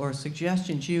avenues or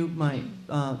suggestions you might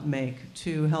make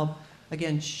to help,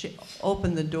 again,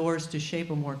 open the doors to shape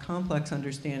a more complex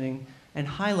understanding and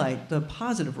highlight the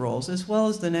positive roles as well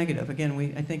as the negative.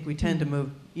 Again, I think we tend to move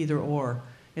either or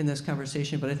in this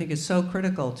conversation, but I think it's so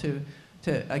critical to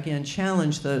again,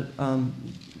 challenge the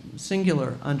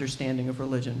singular understanding of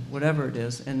religion, whatever it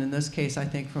is. And in this case, I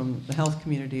think from the health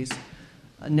communities,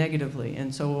 negatively.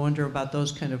 And so I wonder about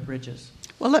those kind of bridges.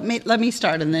 Well, let me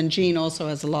start, and then Jean also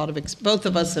has a lot of, both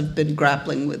of us have been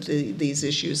grappling with these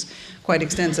issues quite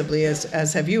extensively,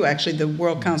 as have you. Actually, the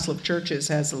World Council of Churches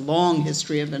has a long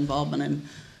history of involvement in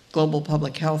global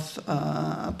public health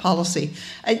policy.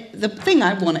 The thing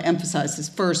I want to emphasize is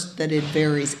first that it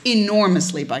varies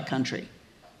enormously by country.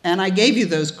 And I gave you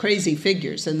those crazy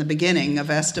figures in the beginning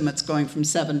of estimates going from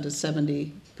 7 to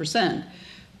 70%.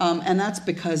 And that's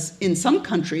because in some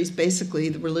countries, basically,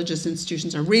 the religious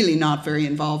institutions are really not very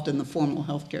involved in the formal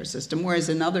healthcare system, whereas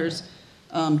in others,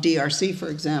 DRC, for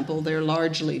example, they're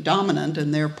largely dominant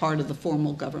and they're part of the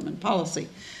formal government policy.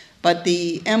 But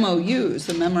the MOUs,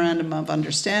 the Memorandum of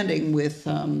Understanding with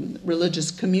religious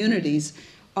communities,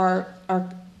 are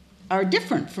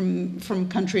different from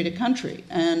country to country.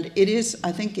 And it is,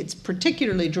 I think it's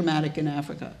particularly dramatic in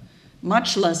Africa.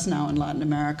 Much less now in Latin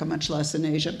America, much less in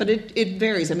Asia, but it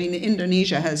varies. I mean,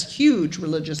 Indonesia has huge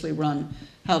religiously run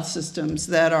health systems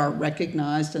that are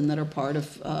recognized and that are part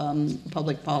of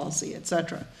public policy, et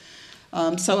cetera.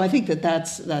 So I think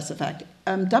that's a fact.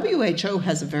 WHO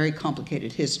has a very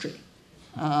complicated history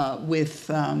with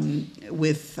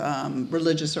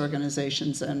religious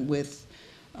organizations and with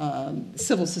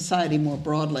civil society more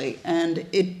broadly, and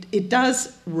it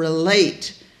does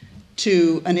relate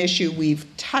to an issue we've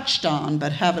touched on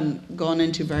but haven't gone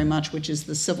into very much, which is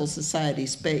the civil society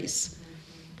space,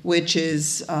 which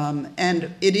is,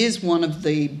 and it is one of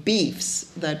the beefs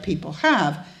that people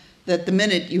have, that the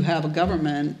minute you have a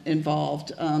government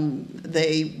involved,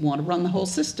 they want to run the whole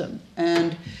system.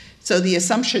 And so the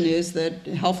assumption is that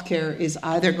healthcare is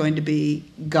either going to be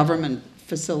government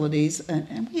facilities,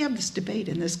 and we have this debate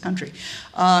in this country,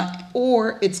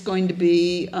 or it's going to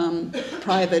be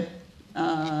private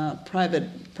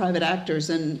actors.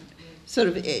 And sort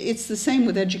of it's the same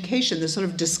with education. The sort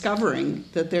of discovering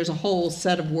that there's a whole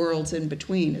set of worlds in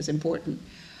between is important.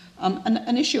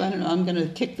 An issue, I don't know, I'm going to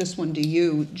kick this one to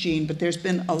you, Jean, but there's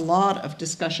been a lot of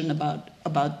discussion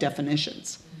about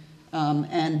definitions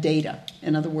and data.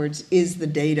 In other words, is the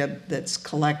data that's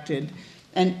collected,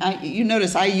 and you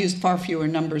notice I used far fewer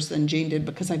numbers than Jean did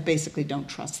because I basically don't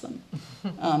trust them.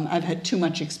 I've had too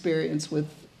much experience with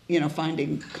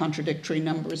finding contradictory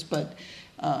numbers, but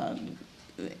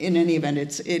in any event,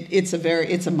 it's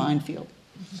a minefield.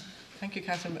 Thank you,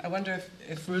 Catherine. I wonder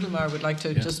if Rudolmar would like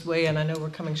to just weigh in. I know we're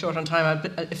coming short on time.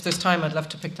 If there's time, I'd love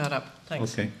to pick that up.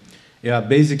 Thanks. Okay. Yeah,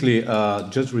 basically,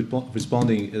 just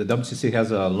responding, the WCC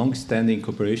has a long-standing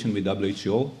cooperation with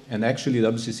WHO, and actually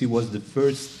WCC was the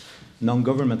first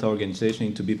non-governmental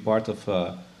organization to be part of,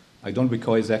 I don't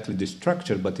recall exactly the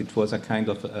structure, but it was a kind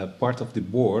of part of the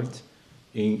board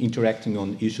in interacting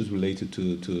on issues related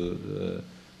to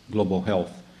global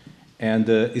health. And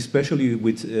especially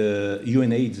with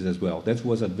UNAIDS as well. That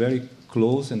was a very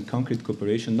close and concrete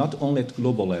cooperation, not only at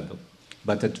global level,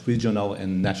 but at regional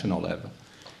and national level.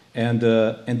 And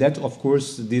that, of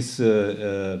course, this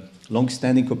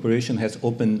long-standing cooperation has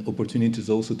opened opportunities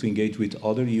also to engage with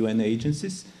other UN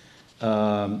agencies,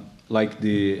 like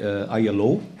the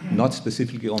ILO, not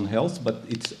specifically on health, but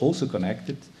it's also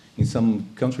connected in some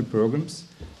country programs.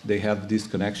 They have this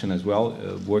connection as well,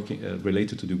 working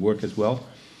related to the work as well.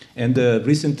 And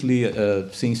recently,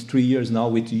 since 3 years now,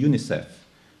 with UNICEF,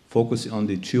 focusing on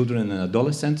the children and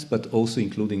adolescents, but also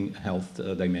including health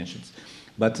dimensions.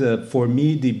 But for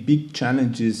me, the big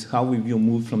challenge is how we will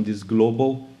move from this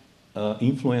global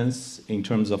influence in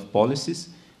terms of policies,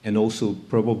 and also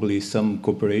probably some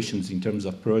cooperations in terms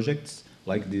of projects,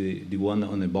 like the one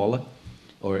on Ebola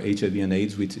or HIV and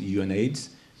AIDS with UNAIDS,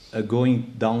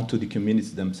 going down to the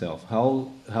communities themselves.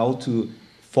 How to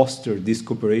foster this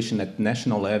cooperation at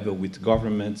national level with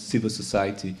governments, civil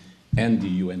society, and the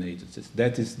UN agencies.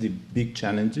 That is the big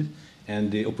challenge,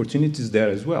 and the opportunities there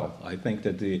as well. I think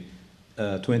that the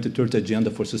 2030 Agenda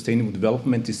for Sustainable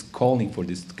Development is calling for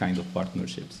this kind of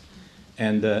partnerships.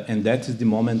 And that is the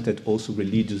moment that also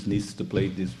religious needs to play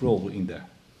this role in there.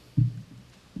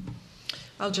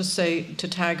 I'll just say, to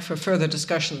tag for further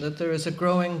discussion, that there is a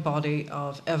growing body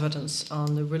of evidence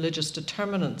on the religious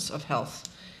determinants of health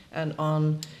and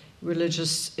on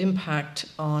religious impact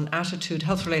on attitude,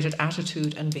 health-related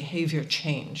attitude and behavior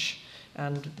change.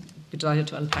 And be delighted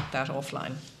to unpack that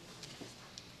offline.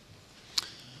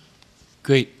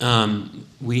 Great.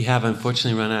 We have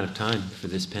unfortunately run out of time for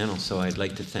this panel, so I'd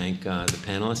like to thank the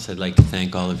panelists. I'd like to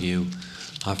thank all of you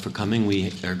for coming.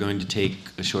 We are going to take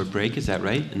a short break, is that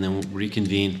right? And then we'll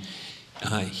reconvene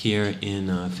here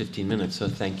in 15 minutes. So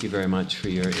thank you very much for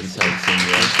your insights and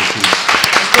your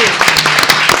expertise.